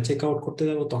আসলে চেক আউট করতে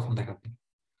যাব তখন দেখাবে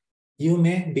you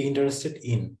may be interested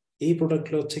in, এই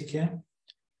প্রোডাক্টগুলো হচ্ছে কি,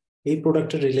 এই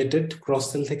প্রোডাক্টের রিলেটেড ক্রস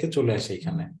সেল থেকে চলে আসে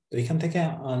এখানে। তো এখান থেকে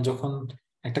যখন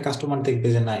একটা কাস্টমার দেখবে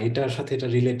যে না এটার সাথে এটা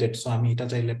রিলেটেড, সো আমি এটা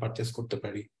চাইলে পারচেস করতে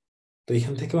পারি, তো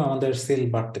এখান থেকেও আমাদের সেল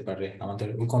বাড়তে পারে আমাদের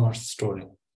ই কমার্স স্টোরে।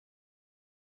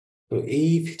 তো এই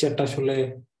ফিচারটা আসলে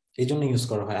এই জন্য ইউজ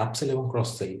করা হয়, আপসেল এবং ক্রস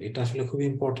সেল। এটা আসলে খুবই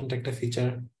ইম্পর্টেন্ট একটা ফিচার।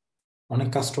 অনেক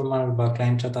কাস্টমার বা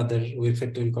ক্লায়েন্টরা তাদের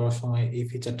ওয়েবসাইট তৈরি করার সময় এই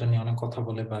ফিচারটা নিয়ে অনেক কথা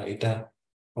বলে, বা এটা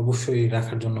অবশ্যই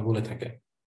রাখার জন্য বলে থাকে।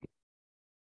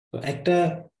 তো একটা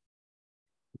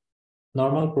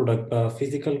নর্মাল প্রোডাক্ট বা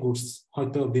ফিজিক্যাল গুডস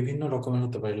হয়তো বিভিন্ন রকমের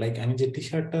হতে পারে, লাইক আমি যে টি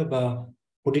শার্টটা বা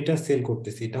হুডিটা সেল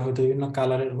করতেছি, এটা হয়তো বিভিন্ন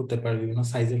কালারের হতে পারে, বিভিন্ন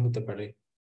সাইজের হতে পারে।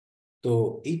 তো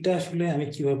এইটা আসলে আমি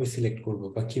কিভাবে সিলেক্ট করব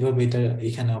বা কিভাবে এটা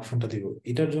এখানে অপশনটা দিব,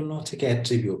 এটার জন্য হচ্ছে কি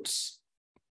অ্যাট্রিবিউটস।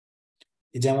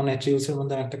 যেমন অ্যাট্রিবিউটস এর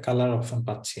মধ্যে আমি একটা কালার অপশন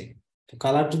পাচ্ছি। তো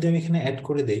কালার যদি আমি এখানে অ্যাড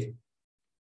করে দেই,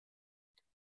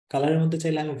 কালারের মধ্যে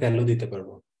চাইলে আমি ভ্যালু দিতে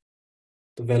পারবো।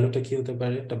 তো ভ্যালুটা কি হতে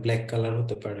পারে, একটা ব্ল্যাক কালার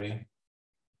হতে পারে,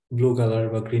 ব্লু কালার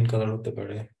বা গ্রিন কালার হতে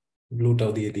পারে।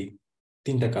 ব্লুটাও দিয়ে দিই,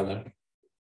 তিনটা কালার।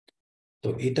 তো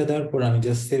এটা দেওয়ার পর আমি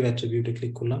জাস্ট সেভ অ্যাট্রিবিউটে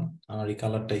ক্লিক করলাম, আমার এই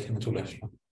কালারটা এখানে চলে আসলো।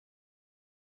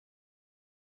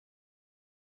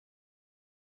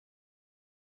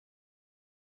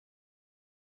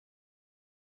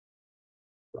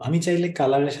 তো আমি চাইলে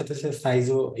কালারের সাথে সাথে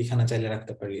সাইজও এখানে চাইলে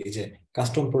রাখতে পারি। এই যে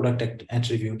কাস্টম প্রোডাক্ট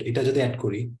অ্যাট্রিবিউট, এটা যদি অ্যাড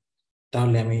করি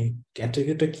তাহলে আমি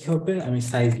অ্যাট্রিবিউটটা কি হবে, আমি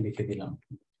সাইজ লিখে দিলাম।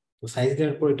 তো সাইজ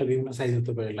দেওয়ার পর এটা বিভিন্ন সাইজ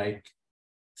হতে পারে, লাইক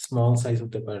স্মল সাইজ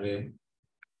হতে পারে,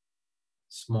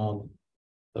 স্মল,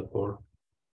 তারপর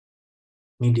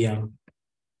মিডিয়াম,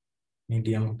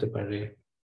 মিডিয়াম হতে পারে,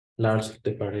 লার্জ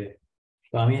হতে পারে।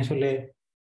 তো আমি আসলে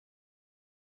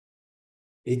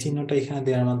এই চিহ্নটা এখানে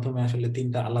দেওয়ার মাধ্যমে আসলে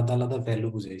তিনটা আলাদা আলাদা ভ্যালু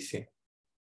বুঝাইছে।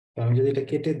 তো আমি যদি এটা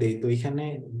কেটে দেই, তো এখানে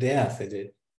দেয়া আছে যে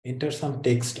enter some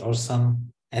text or some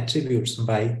attributes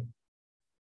by,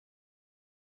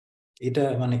 এটা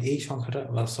মানে এই সংখ্যাটা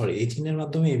বা সরি এই চিহ্নের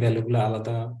মাধ্যমে এই ভ্যালুগুলো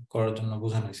আলাদা করার জন্য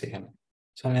বোঝানো হয়েছে এখানে।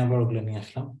 তো আমি আবার ওগুলো নিয়ে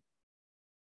আসলাম,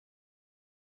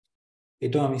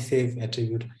 এটাও আমি সেভ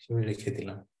অ্যাট্রিবিউট হিসেবে রেখে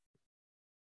দিলাম।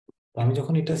 তো আমি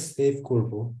যখন এটা সেভ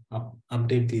করব,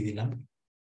 আপডেট দিয়ে দিলাম।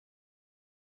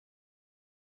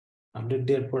 আপডেট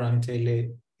দেওয়ার পর আমি চাইলে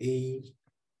এই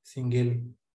সিঙ্গেল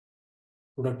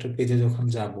প্রোডাক্টের পেজে যখন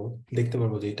যাব, দেখতে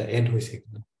পারবো যে এটা অ্যাড হয়েছে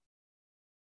কিনা।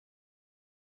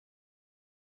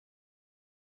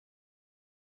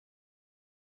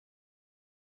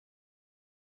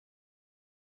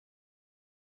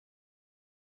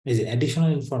 এই যে অ্যাডিশনাল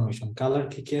ইনফরমেশন, কালার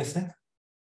কি কি আছে,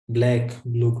 ব্ল্যাক,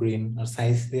 ব্লু, গ্রিন, আর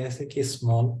সাইজ দেওয়া আছে কি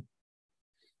স্মল,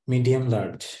 মিডিয়াম,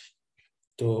 লার্জ।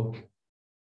 তো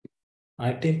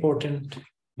আরেকটা ইম্পর্টেন্ট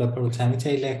ব্যাপার হচ্ছে আমি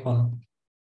চাইলে এখন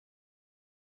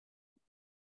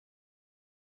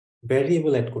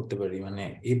ভ্যারিয়েবল অ্যাড করতে পারি, মানে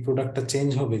এই প্রোডাক্টটা চেঞ্জ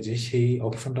হবে যে সেই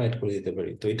অপশনটা অ্যাড করে দিতে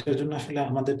পারি। তো এটার জন্য আসলে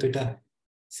আমাদের তো এটা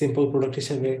সিম্পল প্রোডাক্ট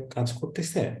হিসেবে কাজ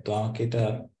করতেছে, তো আমাকে এটা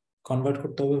কনভার্ট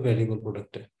করতে হবে ভ্যারিয়েবল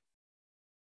প্রোডাক্টে।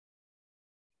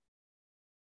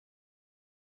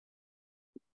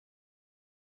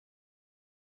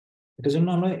 এটার জন্য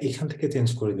আমরা এখান থেকে চেঞ্জ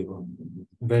করে দিব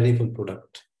ভ্যারিয়েবল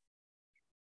প্রোডাক্ট।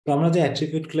 তো আমরা যে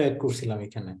অ্যাট্রিবিউট গুলো অ্যাড করছিলাম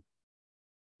এখানে,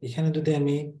 এখানে যদি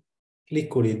আমি ক্লিক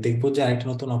করি দেখবো যে আরেকটা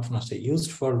নতুন অপশন আসছে,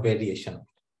 ইউজড ফর ভ্যারিয়েশন।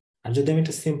 আর যদি আমি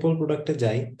এটা সিম্পল প্রোডাক্টে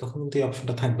যাই তখন কিন্তু এই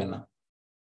অপশনটা থাকবে না,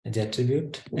 এই যে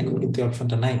অ্যাট্রিবিউট, এখন কিন্তু এই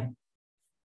অপশনটা নাই।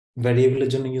 ভ্যারিয়েবলের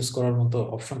জন্য ইউজ করার মতো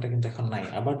অপশনটা কিন্তু এখন নাই।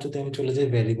 আবার যদি আমি চলে যাই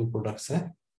ভ্যারিয়েবল প্রোডাক্টসে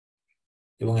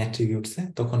এবং অ্যাট্রিবিউটসে,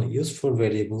 তখন ইউজ ফর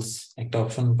ভ্যারিয়েবলস একটা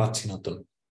অপশন পাচ্ছি নতুন।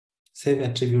 সেভ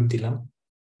অ্যাট্রিবিউট দিলাম,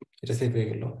 এটা সেভ হয়ে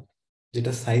গেল।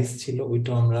 যেটা সাইজ ছিল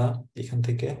ওইটা আমরা এখান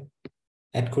থেকে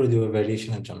অ্যাড করে দিব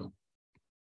ভ্যারিয়েশনের জন্য,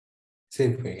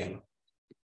 সেভ হয়ে গেল।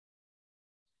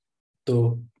 তো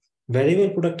ভ্যারিয়েবল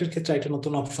প্রোডাক্টের ক্ষেত্রে একটা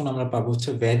নতুন অপশন আমরা পাবো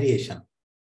হচ্ছে ভ্যারিয়েশন।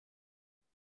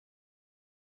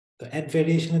 তো অ্যাড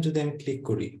ভ্যারিয়েশনে যদি আমি ক্লিক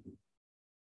করি,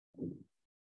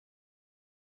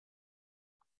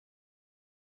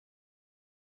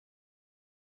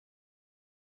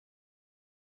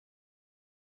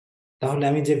 তাহলে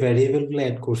আমি যে ভ্যারিয়েবল গুলো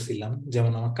অ্যাড করছিলাম,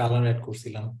 যেমন আমার কালার অ্যাড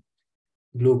করছিলাম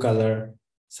ব্লু কালার,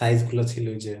 সাইজ গুলো ছিল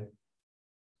ওই যে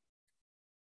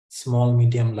স্মল,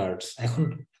 মিডিয়াম, লার্জ। এখন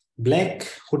ব্ল্যাক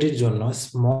হুডির জন্য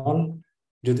স্মল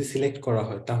যদি সিলেক্ট করা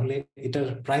হয় তাহলে এটার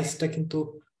প্রাইসটা কিন্তু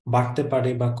বাড়তে পারে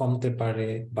বা কমতে পারে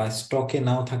বা স্টকে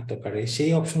নাও থাকতে পারে,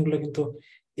 সেই অপশনগুলো কিন্তু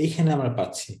এইখানে আমরা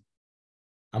পাচ্ছি।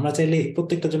 আমরা চাইলে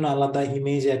প্রত্যেকটার জন্য আলাদা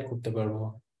ইমেজ অ্যাড করতে পারবো,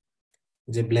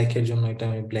 যে ব্ল্যাক এর জন্য এটা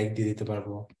আমি ব্ল্যাক দিয়ে দিতে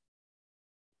পারবো,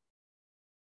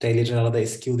 চাইলে এটার আলাদা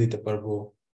এসকিউ দিতে পারবো,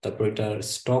 তারপর এটার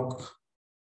স্টক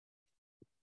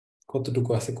কতটুকু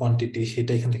আছে, কোয়ান্টিটি,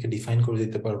 সেটা এখান থেকে ডিফাইন করে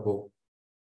দিতে পারবো।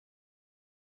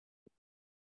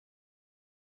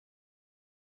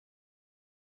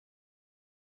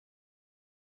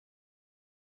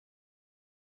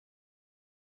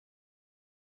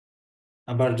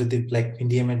 আবার যদি ব্ল্যাক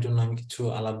মিডিয়াম এর জন্য আমি কিছু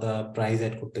আলাদা প্রাইস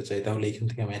অ্যাড করতে চাই তাহলে এখান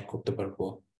থেকে আমি অ্যাড করতে পারবো।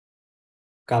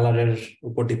 কালারের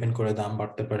উপর ডিপেন্ড করে দাম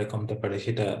বাড়তে পারে কমতে পারে,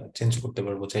 সেটা চেঞ্জ করতে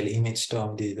পারবো। চাইলে ইমেজটাও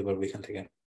আমি দিয়ে দিতে পারবো এখান থেকে।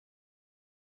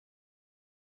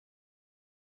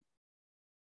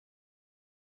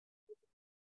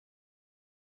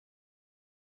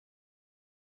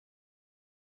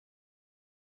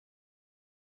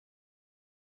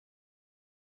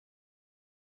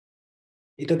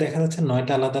 এটা দেখা যাচ্ছে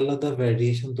 9টা আলাদা আলাদা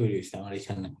ভ্যারিয়েশন তৈরি হয়েছে আমার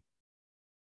এখানে।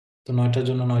 তো 9টার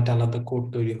জন্য 9টা আলাদা কোড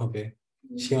তৈরি হবে,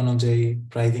 সে অনুযায়ী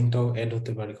প্রাইসিংটাও অ্যাড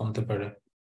হতে পারে, কমতে পারে।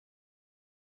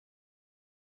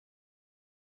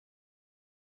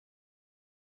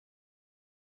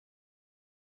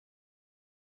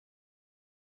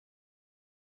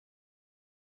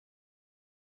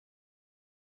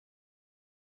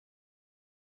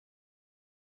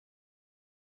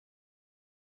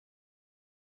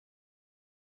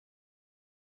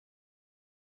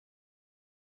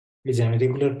 এই যে আমি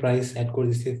রেগুলার প্রাইস অ্যাড করে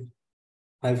দিচ্ছি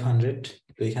 500,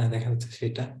 তো এখানে দেখা যাচ্ছে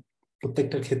সেটা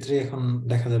প্রত্যেকটার ক্ষেত্রে এখন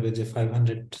দেখা যাবে যে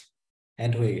 500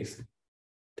 অ্যাড হয়ে গেছে।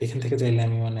 তো এখান থেকে চাইলে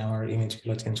আমি মানে আমার ইমেজ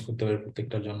গুলো চেঞ্জ করতে পারি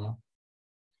প্রত্যেকটার জন্য।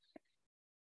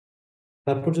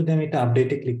 তারপর যদি আমি এটা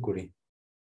আপডেটে ক্লিক করি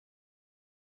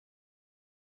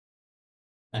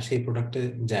আর সেই প্রোডাক্টে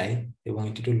যাই এবং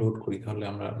এটি একটু লোড করি, তাহলে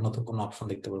আমরা নতুন কোনো অপশন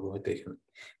দেখতে পারবো হয়তো এখানে।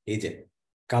 এই যে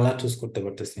কালার চুজ করতে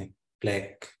পারতেছি,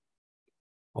 ব্ল্যাক,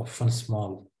 অপশন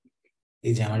স্মল।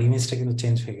 এই যে আমার ইমেজটা কিন্তু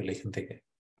চেঞ্জ হয়ে গেল এখান থেকে।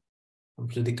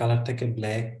 যদি কালার থাকে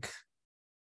ব্ল্যাক,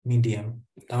 মিডিয়াম,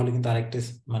 তাহলে কিন্তু আরেকটা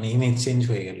মানে ইমেজ চেঞ্জ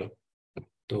হয়ে গেল।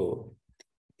 তো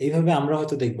এইভাবে আমরা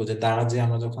হয়তো দেখবো যে তারা যে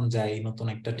আমরা যখন যাই নতুন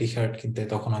একটা টি শার্ট কিনতে,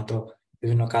 তখন হয়তো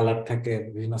বিভিন্ন কালার থাকে,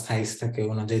 বিভিন্ন সাইজ থাকে,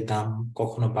 অনুযায়ী দাম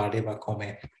কখনো বাড়ে বা কমে।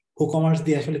 কমার্স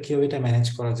দিয়ে আসলে কিভাবে এটা ম্যানেজ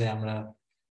করা যায় আমরা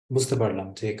বুঝতে পারলাম,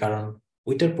 যে কারণ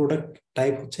ওইটার প্রোডাক্ট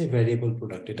টাইপ হচ্ছে ভ্যারিয়েবল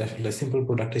প্রোডাক্ট, এটা আসলে সিম্পল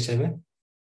প্রোডাক্ট হিসেবে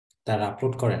তারা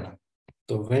আপলোড করে না।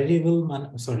 তো ভ্যারিয়েবল মানে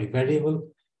সরি ভ্যারিয়েবল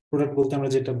প্রোডাক্ট বলতে আমরা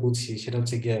যেটা বুঝি সেটা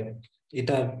হচ্ছে গিয়ে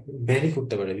এটা ভ্যারি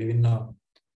করতে পারে বিভিন্ন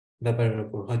ব্যাপারের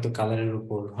উপর, হয়তো কালারের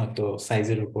উপর, হয়তো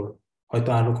সাইজের উপর, হয়তো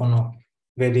আরো কোনো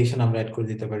ভেরিয়েশন আমরা অ্যাড করে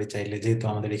দিতে পারি চাইলে, যেহেতু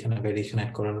আমাদের এখানে ভেরিয়েশন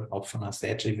অ্যাড করার অপশন আছে।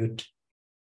 অ্যাট্রিবিউট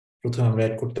প্রথমে আমরা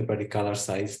অ্যাড করতে পারি কালার,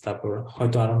 সাইজ, তারপর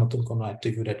হয়তো আরো নতুন কোনো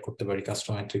অ্যাট্রিবিউট অ্যাড করতে পারি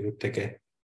কাস্টম অ্যাট্রিবিউট থেকে।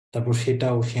 তারপর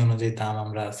সেটাও সেই অনুযায়ী দাম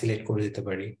আমরা সিলেক্ট করে দিতে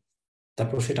পারি।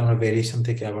 তারপর সেটা আমরা ভেরিয়েশন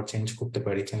থেকে আবার চেঞ্জ করতে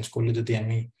পারি। চেঞ্জ করলে যদি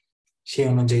আমি সেই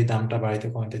অনুযায়ী দামটা বাড়িতে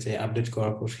কমাতে চাই, আপডেট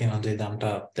করার পর সেই অনুযায়ী দামটা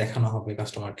দেখানো হবে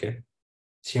কাস্টমারকে,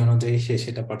 সেই অনুযায়ী সে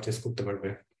সেটা পারচেস করতে পারবে।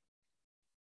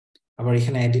 আবার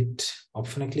এখানে এডিট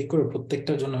অপশনে ক্লিক করে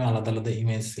প্রত্যেকটার জন্য আমি আলাদা আলাদা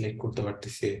ইমেজ সিলেক্ট করতে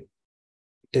পারতেছি।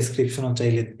 ডেসক্রিপশনও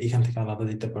চাইলে এখান থেকে আলাদা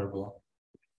দিতে পারবো।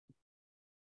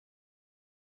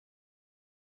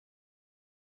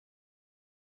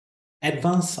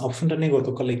 অ্যাডভান্স অপশনটা নিয়ে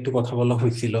গতকাল একটু কথা বলা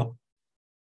হয়েছিল।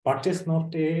 পারচেস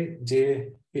নোটে যে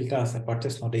ফিল্ডটা আছে,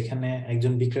 পারচেস নোট, এখানে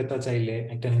একজন বিক্রেতা চাইলে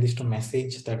একটা নির্দিষ্ট মেসেজ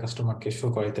তার কাস্টমারকে শো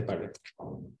করাতে পারে।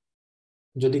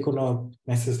 যদি কোনো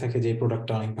মেসেজ থাকে যে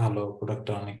প্রোডাক্টটা অনেক ভালো,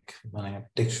 প্রোডাক্টটা অনেক মানে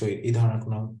টেকসই, এই ধরনের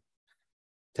কোনো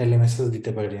চাইলে মেসেজ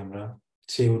দিতে পারি আমরা।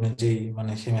 সেই অনুযায়ী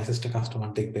মানে সেই মেসেজটা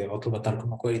কাস্টমার দেখবে, অথবা তার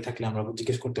কোনো কোয়েরি থাকলে আমরা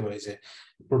জিজ্ঞেস করতে পারি যে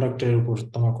প্রোডাক্টের উপর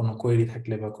তোমার কোনো কোয়েরি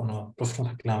থাকলে বা কোনো প্রশ্ন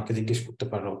থাকলে আমাকে জিজ্ঞেস করতে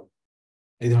পারো,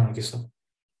 এই ধরনের কিছু।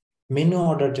 মেনু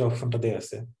অর্ডার যে অপশনটা দেওয়া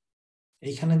আছে,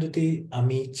 এইখানে যদি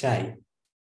আমি চাই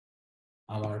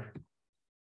আমার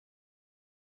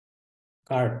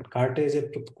কার্টে যে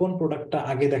কোন প্রোডাক্টটা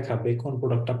আগে দেখাবে, কোন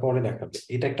প্রোডাক্টটা পরে দেখাবে,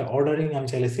 এটা একটা অর্ডারিং আমি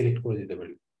চাইলে সিলেক্ট করে দিতে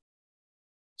পারি।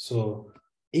 সো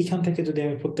এইখান থেকে যদি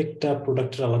আমি প্রত্যেকটা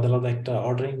প্রোডাক্টের আলাদা আলাদা একটা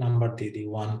অর্ডারিং নাম্বার দিয়ে দিই,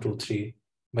 1 2 3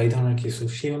 বা এই ধরনের কিছু,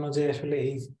 সেই অনুযায়ী আসলে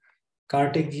এই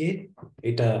কার্টে গিয়ে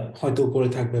এটা হয়তো উপরে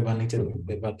থাকবে বা নিচে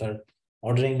থাকবে, বা তার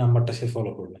অর্ডারিং নাম্বারটা সে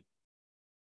ফলো করবে।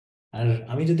 আর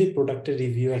আমি যদি প্রোডাক্টের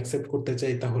রিভিউ অ্যাকসেপ্ট করতে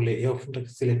চাই, তাহলে এই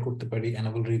অপশনটাকে সিলেক্ট করতে পারি,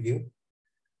 এনেবল রিভিউ।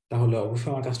 তাহলে অবশ্যই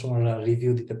আমার কাস্টমাররা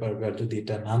রিভিউ দিতে পারবে, আর যদি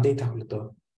এটা না দেই তাহলে তো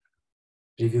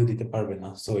রিভিউ দিতে পারবে না।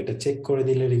 সো এটা চেক করে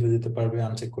দিলে রিভিউ দিতে পারবে,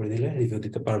 আনচেক করে দিলে রিভিউ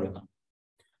দিতে পারবে না।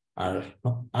 আর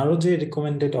আরো যে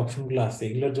রিকমেন্ডেড অপশন গুলো আছে,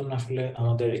 এগুলোর জন্য আসলে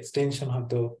আমাদের এক্সটেনশন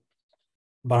হয়তো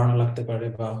বাড়ানো লাগতে পারে,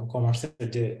 বা কমার্সের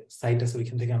যে সাইট আছে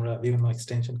ওইখান থেকে আমরা বিভিন্ন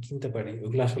এক্সটেনশন কিনতে পারি।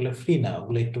 ওগুলো আসলে ফ্রি না,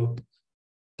 ওগুলো একটু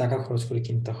টাকা খরচ করে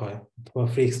কিনতে হয়। অথবা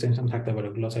ফ্রি এক্সটেনশন থাকতে পারে,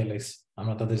 ওগুলো চাইলে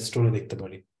আমরা তাদের স্টোরে দেখতে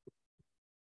পারি।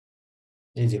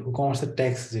 এই যে কমার্সের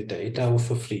ট্যাক্স যেটা, এটা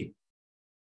অবশ্য ফ্রি।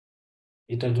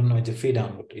 এটার জন্য এই যে ফ্রি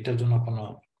ডাউনলোড, এটার জন্য কোনো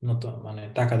নতুন মানে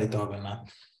টাকা দিতে হবে না।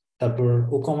 তারপর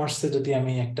ও কমার্সে যদি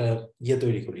আমি একটা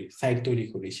তৈরি করি, সাইট তৈরি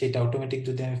করি, সেটা অটোমেটিক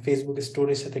যদি আমি ফেসবুক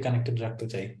স্টোরের সাথে কানেক্টেড রাখতে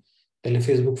চাই, তাহলে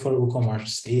ফেসবুক ফর ও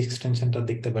কমার্স এই এক্সটেনশনটা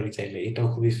দেখতে পারি চাইলে। এটাও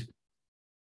খুবই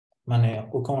মানে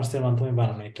ও কমার্সের মাধ্যমে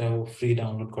বানানো, এটাও ফ্রি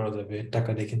ডাউনলোড করা যাবে, টাকা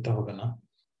দিয়ে কিনতে হবে না।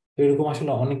 তো এরকম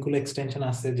আসলে অনেকগুলো এক্সটেনশন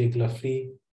আছে যেগুলো ফ্রি,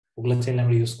 ওগুলো চাইলে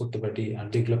আমরা ইউজ করতে পারি। আর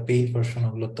যেগুলো পেইড ভার্সন,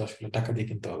 ওগুলো তো আসলে টাকা দিয়ে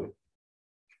কিনতে হবে।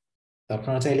 তো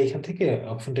আপনারা চাইলে এখান থেকে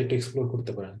অপশনটা একটু এক্সপ্লোর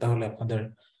করতে পারেন, তাহলে আপনাদের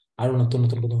আরো নতুন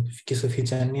নতুন কোনো কিছু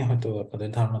ফিচার নিয়ে হয়তো আপনাদের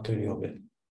ধারণা তৈরি হবে।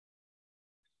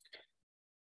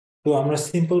 তো আমরা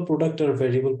সিম্পল প্রোডাক্ট আর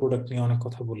ভেরিয়েবল প্রোডাক্ট নিয়ে অনেক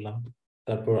কথা বললাম।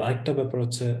 তারপর আরেকটা ব্যাপার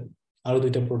হচ্ছে, আরো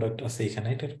দুইটা প্রোডাক্ট আছে এখানে,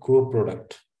 এটা গ্রুপ প্রোডাক্ট।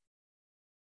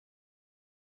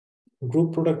 গ্রুপ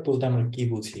প্রোডাক্ট বলতে আমরা কি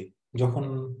বুঝি? যখন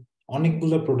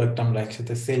অনেকগুলো প্রোডাক্ট আমরা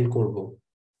একসাথে সেল করব,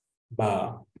 বা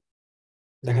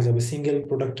দেখা যাবে সিঙ্গেল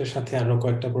প্রোডাক্টের সাথে আরো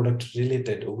কয়েকটা প্রোডাক্ট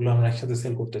রিলেটেড, ওগুলো আমরা একসাথে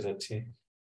সেল করতে যাচ্ছি,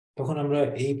 তখন আমরা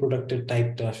এই প্রোডাক্টের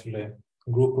টাইপটা আসলে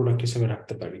গ্রুপ প্রোডাক্ট হিসেবে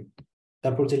রাখতে পারি।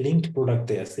 তারপর যে লিঙ্কড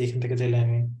প্রোডাক্টে আছে, এখান থেকে চাইলে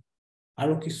আমি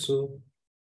আরো কিছু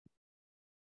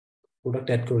প্রোডাক্ট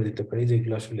অ্যাড করে দিতে পারি,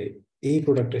 যেগুলো আসলে এই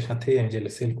প্রোডাক্টের সাথে আমি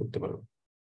চাইলে সেল করতে পারবো।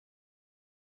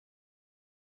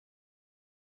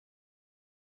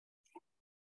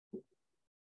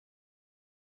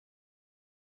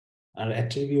 আর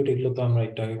অ্যাট্রিবিউট, এগুলো তো আমরা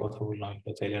একটু আগে কথা বললাম,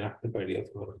 এগুলো চাইলে রাখতে পারি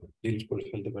অথবা ডিলিট করে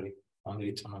ফেলতে পারি আমাদের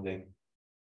ইচ্ছা অনুযায়ী।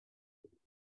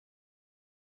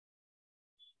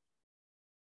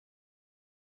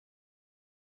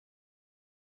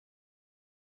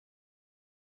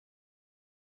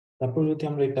 তারপর যদি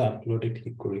আমরা এটা আপলোডে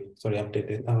ক্লিক করি, সরি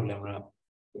আপডেটে, তাহলে আমরা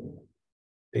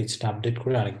পেজটা আপডেট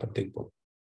করে আরেকবার দেখবো।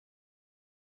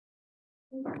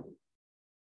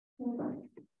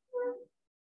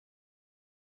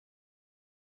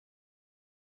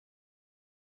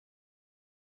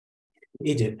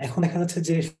 এই যে এখন দেখা যাচ্ছে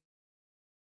যে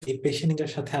এই পেশি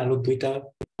নিনজার সাথে আরো দুইটা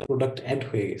প্রোডাক্ট অ্যাড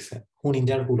হয়ে গেছে, হু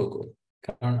নিনজার হু লোগো।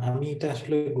 কারণ আমি এটা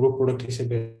আসলে গ্রুপ প্রোডাক্ট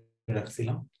হিসেবে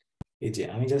রাখছিলাম। এই যে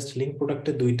আমি জাস্ট লিঙ্ক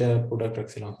প্রোডাক্টে দুইটা প্রোডাক্ট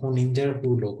রাখছিলাম, হু নিনজার হু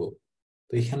লোগো।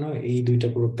 তো এখানেও এই দুইটা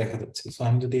প্রোডাক্ট দেখা যাচ্ছে। সো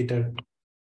আমি যদি এটার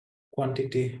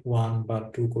কোয়ান্টিটি 1 বা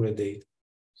 2 করে দেই,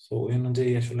 সো ওই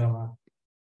অনুযায়ী আসলে আমার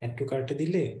অ্যাড টু কার্টে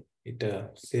দিলে এটা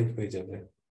সেভ হয়ে যাবে।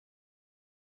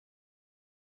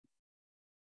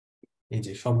 এই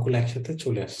যে সবগুলো একসাথে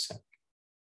চলে আসছে।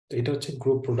 তো এটা হচ্ছে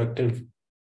গ্রুপ প্রোডাক্টের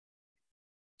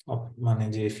মানে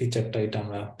যে ফিচারটা, এটা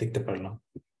আমরা দেখতে পারলাম।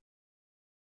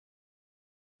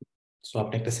 সো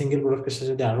আপনি একটা সিঙ্গেল প্রোডাক্টের সাথে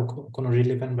যদি আরো কোনো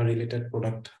রিলেভেন্ট বা রিলেটেড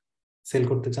প্রোডাক্ট সেল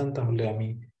করতে চান, তাহলে আমি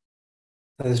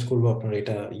সাজেস্ট করবো আপনারা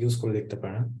এটা ইউজ করে দেখতে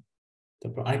পারেন।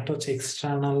 তারপর আরেকটা হচ্ছে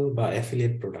এক্সটার্নাল বা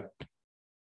অ্যাফিলিয়েট প্রোডাক্ট।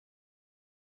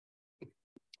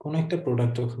 কোনো একটা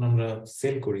প্রোডাক্ট যখন আমরা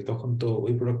সেল করি, তখন তো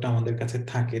ওই প্রোডাক্টটা আমাদের কাছে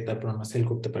থাকে, তারপর আমরা সেল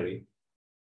করতে পারি।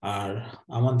 আর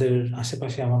আমাদের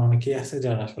আশেপাশে এমন অনেকেই আছে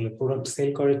যারা আসলে প্রোডাক্ট সেল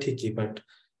করে ঠিকই, বাট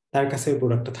তার কাছে ওই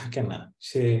প্রোডাক্টটা থাকে না।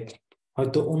 সে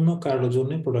হয়তো অন্য কারোর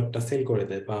জন্য প্রোডাক্টটা সেল করে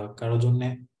দেয়, বা কারোর জন্য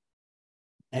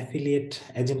অ্যাফিলিয়েট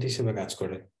এজেন্ট হিসেবে কাজ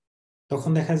করে। তখন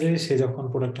দেখা যায় সে যখন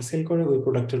প্রোডাক্টটা সেল করে, ওই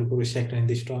প্রোডাক্টের উপরে সে একটা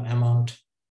নির্দিষ্ট অ্যামাউন্ট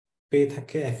পেয়ে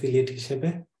থাকে অ্যাফিলিয়েট হিসেবে,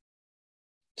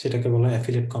 সেটাকে বলা হয়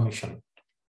অ্যাফিলিয়েট কমিশন।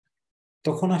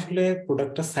 তখন আসলে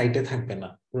প্রোডাক্টটা সাইটে থাকবে না,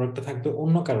 প্রোডাক্টটা থাকবে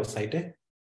অন্য কারো সাইটে।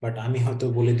 বাট আমি হয়তো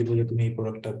বলে দিব যে তুমি এই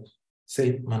প্রোডাক্টটা সেল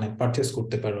মানে পারচেস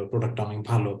করতে পারো, প্রোডাক্টটা অনেক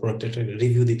ভালো, প্রোডাক্টের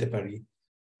রিভিউ দিতে পারি।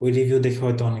 ওই রিভিউ দেখে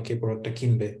হয়তো অনেকে প্রোডাক্টটা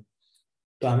কিনবে।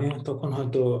 তো আমি তখন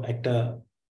হয়তো একটা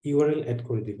ইউআরএল অ্যাড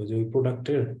করে দিব, যে ওই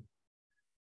প্রোডাক্টের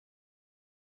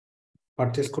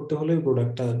পারচেস করতে হলে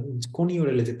প্রোডাক্টটা কোন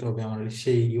ইউআরএল এ যেতে হবে, আমার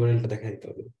সেই ইউআরএলটা দেখা দিতে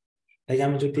হবে। তাই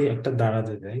আমি যদি একটা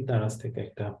দারাজে যাই, দারাজ থেকে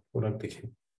একটা প্রোডাক্ট দেখি,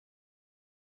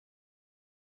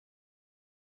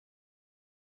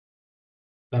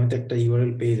 আমি তো একটা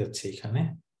ইউআরএল পেয়ে যাচ্ছি এখানে।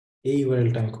 এই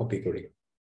ইউআরএলটা আমি কপি করি,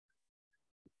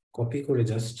 কপি করে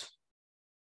জাস্ট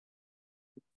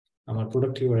আমার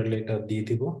প্রোডাক্ট ইউআরএল এটা দিয়ে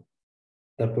দিব।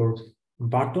 তারপর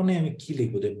বাটনে আমি কি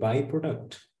লিখবো, যে বাই প্রোডাক্ট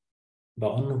বা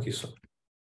অন্য কিছু।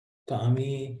 তো আমি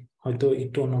হয়তো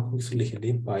একটু অন্য কিছু লিখে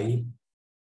দিই, বাই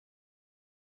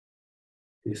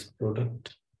দিস প্রোডাক্ট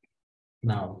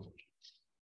নাও।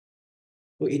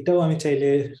 তো এটাও আমি চাইলে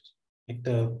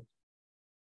একটা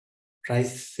প্রাইস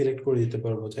সিলেক্ট করে দিতে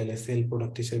পারবো, চাইলে সেল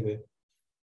প্রোডাক্ট হিসেবে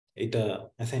এটা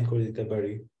অ্যাসাইন করে দিতে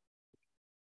পারি।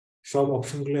 সব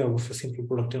অপশনগুলো অবশ্য সিম্পল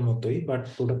প্রোডাক্টের মতোই, বাট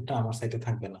প্রোডাক্টটা আমার সাইটে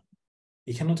থাকবে না।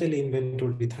 এখানেও চাইলে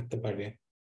ইনভেন্টরি থাকতে পারে,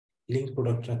 লিঙ্ক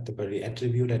প্রোডাক্ট রাখতে পারি,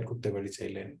 অ্যাট্রিবিউট অ্যাড করতে পারি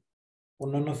চাইলে।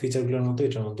 অন্যান্য ফিচারগুলোর মতো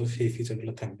এটার মধ্যে সেই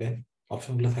ফিচারগুলো থাকবে,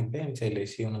 অপশনগুলো থাকবে, আমি চাইলে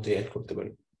সেই অনুযায়ী অ্যাড করতে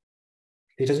পারি।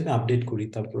 এটা যদি আপডেট করি,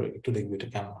 তারপর একটু দেখবো এটা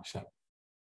কেমন আসে।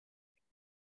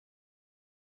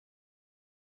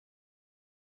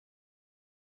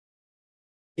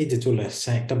 এই যে চলে আসছে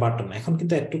একটা বাটন। এখন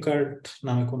কিন্তু অ্যাড টু কার্ট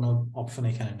নামে কোনো অপশন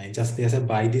এখানে নাই, জাস্ট আছে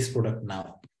বাই দিস প্রোডাক্ট নাও।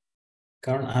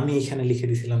 কারণ আমি এখানে লিখে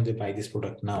দিছিলাম যে by this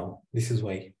product now, this is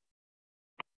Y.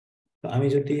 তো আমি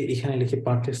যদি এখানে লিখি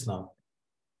পারচেস নাও,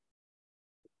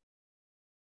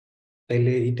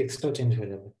 তাইলে এই টেক্সটটাও চেঞ্জ হয়ে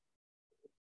যাবে।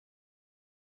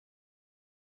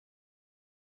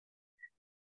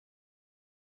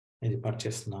 এই যে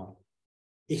পারচেস নাও,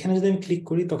 এখানে যদি আমি ক্লিক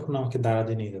করি, তখন আমাকে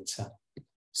দাঁড়াতে নিয়ে যাচ্ছে।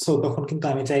 সো তখন কিন্তু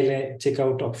আমি চাইলে চেক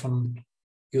আউট অপশন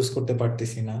ইউজ করতে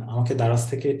পারতেছি না, আমাকে দারাজ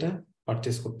থেকে এটা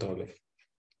পারচেস করতে হবে।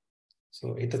 সো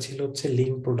এটা ছিল হচ্ছে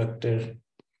লিঙ্ক প্রোডাক্টের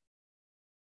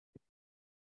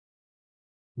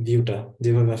ভিউটা,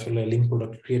 যেভাবে আসলে লিঙ্ক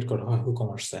প্রোডাক্ট ক্রিয়েট করা হয় ই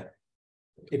কমার্সে।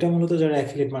 এটা মূলত যারা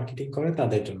অ্যাফিলিয়েট মার্কেটিং করে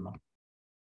তাদের জন্য।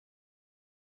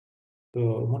 তো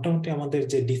মোটামুটি আমাদের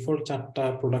যে ডিফল্ট 4টা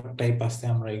প্রোডাক্ট টাইপ আছে,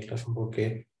 আমরা এগুলো সম্পর্কে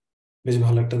বেশ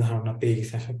ভালো একটা ধারণা পেয়ে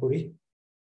গেছি আশা করি।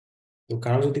 তো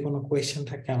কারো যদি কোনো কোয়েশ্চেন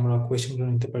থাকে আমরা কোয়েশ্চেনগুলো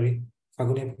নিতে পারি।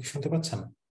 ফাগুনি, আপনি কি শুনতে পাচ্ছেন?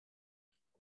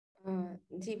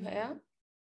 জি ভাইয়া,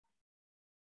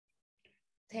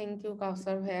 থ্যাংক ইউ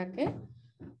কাউসার ভাইয়াকে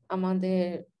আমাদের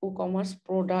ই-কমার্স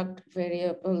প্রোডাক্ট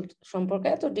ভেরিয়েবল সম্পর্কে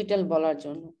এত ডিটেল বলার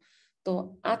জন্য। তো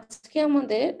আজকে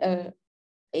আমাদের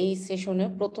এই সেশনে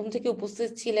প্রথম থেকে উপস্থিত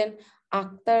ছিলেন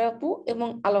আক্তার আপু এবং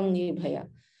আলমগীর ভাইয়া।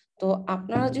 তো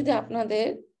আপনারা যদি আপনাদের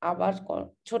আবার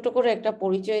ছোট করে একটা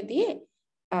পরিচয় দিয়ে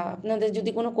আপনাদের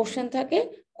যদি কোনো কোশ্চেন থাকে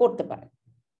করতে পারেন।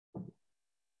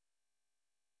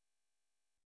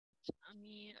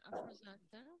 আমি আফরোজা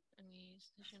আক্তার, আমি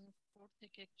সেশন 4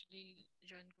 থেকে অ্যাকচুয়ালি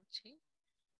জয়েন করছি।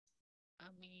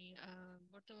 আমি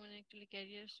বর্তমানে অ্যাকচুয়ালি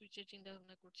ক্যারিয়ার সুইচের চিন্তা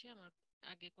ভাবনা করছি। আমার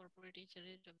আগে কর্পোরেট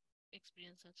এইচআরের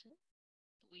এক্সপিরিয়েন্স আছে,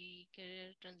 তো ওই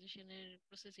ক্যারিয়ার ট্রানজিশনের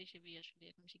প্রসেস হিসেবেই আসলে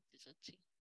এখন শিখতে চাচ্ছি।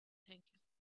 Thank you.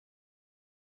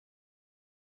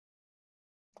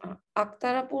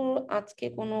 আক্তার আপু, আজকে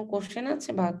কোনো কোশ্চেন আছে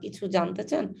বা কিছু জানতে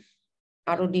চান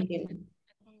আরো ডিটেল?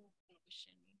 এখন কোনো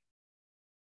কোশ্চেন নেই।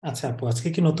 আচ্ছা আপু, আজকে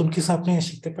কি নতুন কিছু আপনি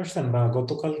শিখতে পারছেন, বা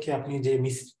গতকাল কি আপনি যে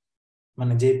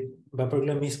মানে যে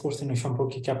ব্যাপারগুলো মিস করছেন ওই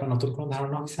সম্পর্কে কি আপনার নতুন কোনো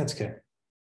ধারণা হয়েছে আজকে?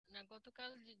 না,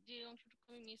 গতকাল যে অংশটুকু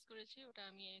আমি মিস করেছি ওটা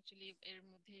আমি অ্যাকচুয়ালি এর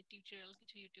মধ্যে টিউটোরিয়াল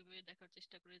কিছু ইউটিউবে দেখার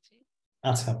চেষ্টা করেছি।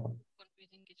 আচ্ছা আপু।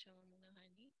 কনফিউজিং কিছু আমার মনে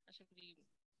হয়নি, আশা করি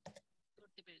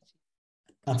করতে পেরেছি।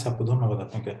 আচ্ছা আপু, ধন্যবাদ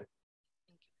আপনাকে।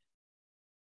 Thank you.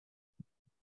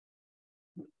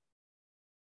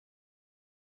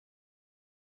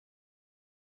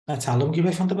 আচ্ছা, আলমগীর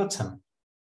ভাই শুনতে পাচ্ছেন?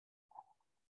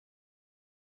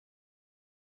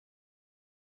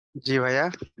 জি ভাইয়া,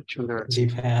 শুনতে জি পাচ্ছি।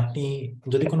 ভাই, আপনি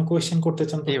যদি কোনো কোয়েশ্চেন করতে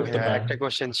চান তো জি করতে ভাইয়া, পারেন। একটা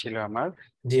কোশ্চেন ছিল আমার।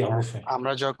 জি অবশ্যই।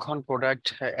 আমরা যখন প্রোডাক্ট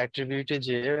অ্যাট্রিবিউটে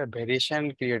যে ভেরিয়েশন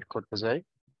ক্রিয়েট করতে যাই,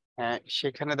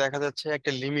 সেখানে দেখা যাচ্ছে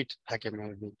একটা লিমিট থাকে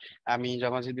মেবি। আমি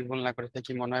জমা যদি ভুল না করে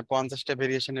থাকি, মনে হয় 50টা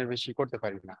ভেরিয়েশনের বেশি করতে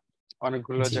পারি না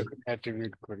অনেকগুলো জি যখন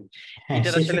অ্যাট্রিবিউট করি। হ্যাঁ,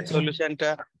 এটার আসলে সেক্ষেত্রে সলিউশনটা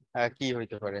কি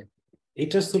হইতে পারে?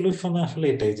 এটার সলিউশন আসলে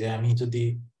এটাই যে আমি যদি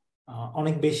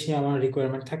অনেক বেশি আমার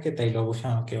রিকোয়ারমেন্ট থাকে তাইলে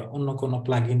অবশ্যই আমাকে অন্য কোনো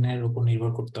প্লাগইনের উপর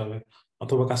নির্ভর করতে হবে,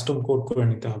 অথবা কাস্টম কোড করে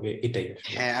নিতে হবে, এটাই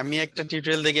আসলে। হ্যাঁ, আমি একটা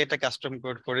টিউটোরিয়াল দেখে একটা কাস্টম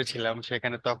কোড করেছিলাম,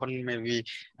 সেখানে তখন মেবি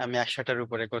আমি 100টার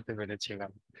উপরে করতে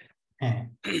পেরেছিলাম। হ্যাঁ,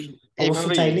 অবশ্য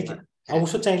এইভাবেই চাইলে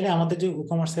হ্যাঁ, আমাদের যে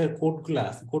কমার্সের কোড গুলো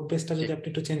আছে, কোড বেসটা জি। যদি আপনি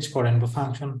একটু চেঞ্জ করেন বা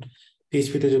ফাংশন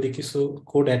পিএইচপি তে যদি কিছু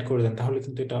কোড অ্যাড করে দেন, তাহলে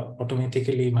কিন্তু এটা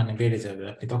অটোমেটিক্যালি মানে বেড়ে যাবে,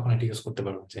 আপনি তখন এটা ইউজ করতে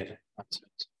পারবেন চাইলে। আচ্ছা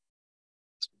আচ্ছা।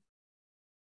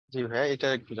 জি ভাইয়া, এটা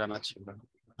একটু জানা ছিল।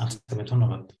 আচ্ছা তবে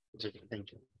ধন্যবাদ। জি, থ্যাংক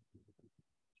ইউ।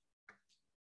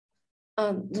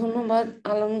 ধন্যবাদ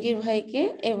আলমগীর ভাইকে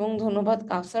এবং ধন্যবাদ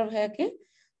কাউসার ভাইয়াকে।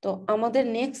 তো আমাদের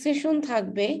নেক্সট সেশন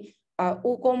থাকবে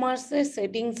ই কমার্সের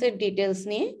সেটিংস এর ডিটেলস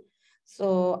নিয়ে। সো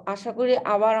আশা করি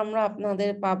আবার আমরা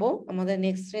আপনাদের পাবো আমাদের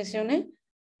নেক্সট সেশনে।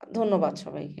 ধন্যবাদ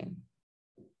সবাইকে।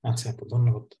 আচ্ছা আপু,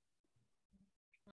 ধন্যবাদ।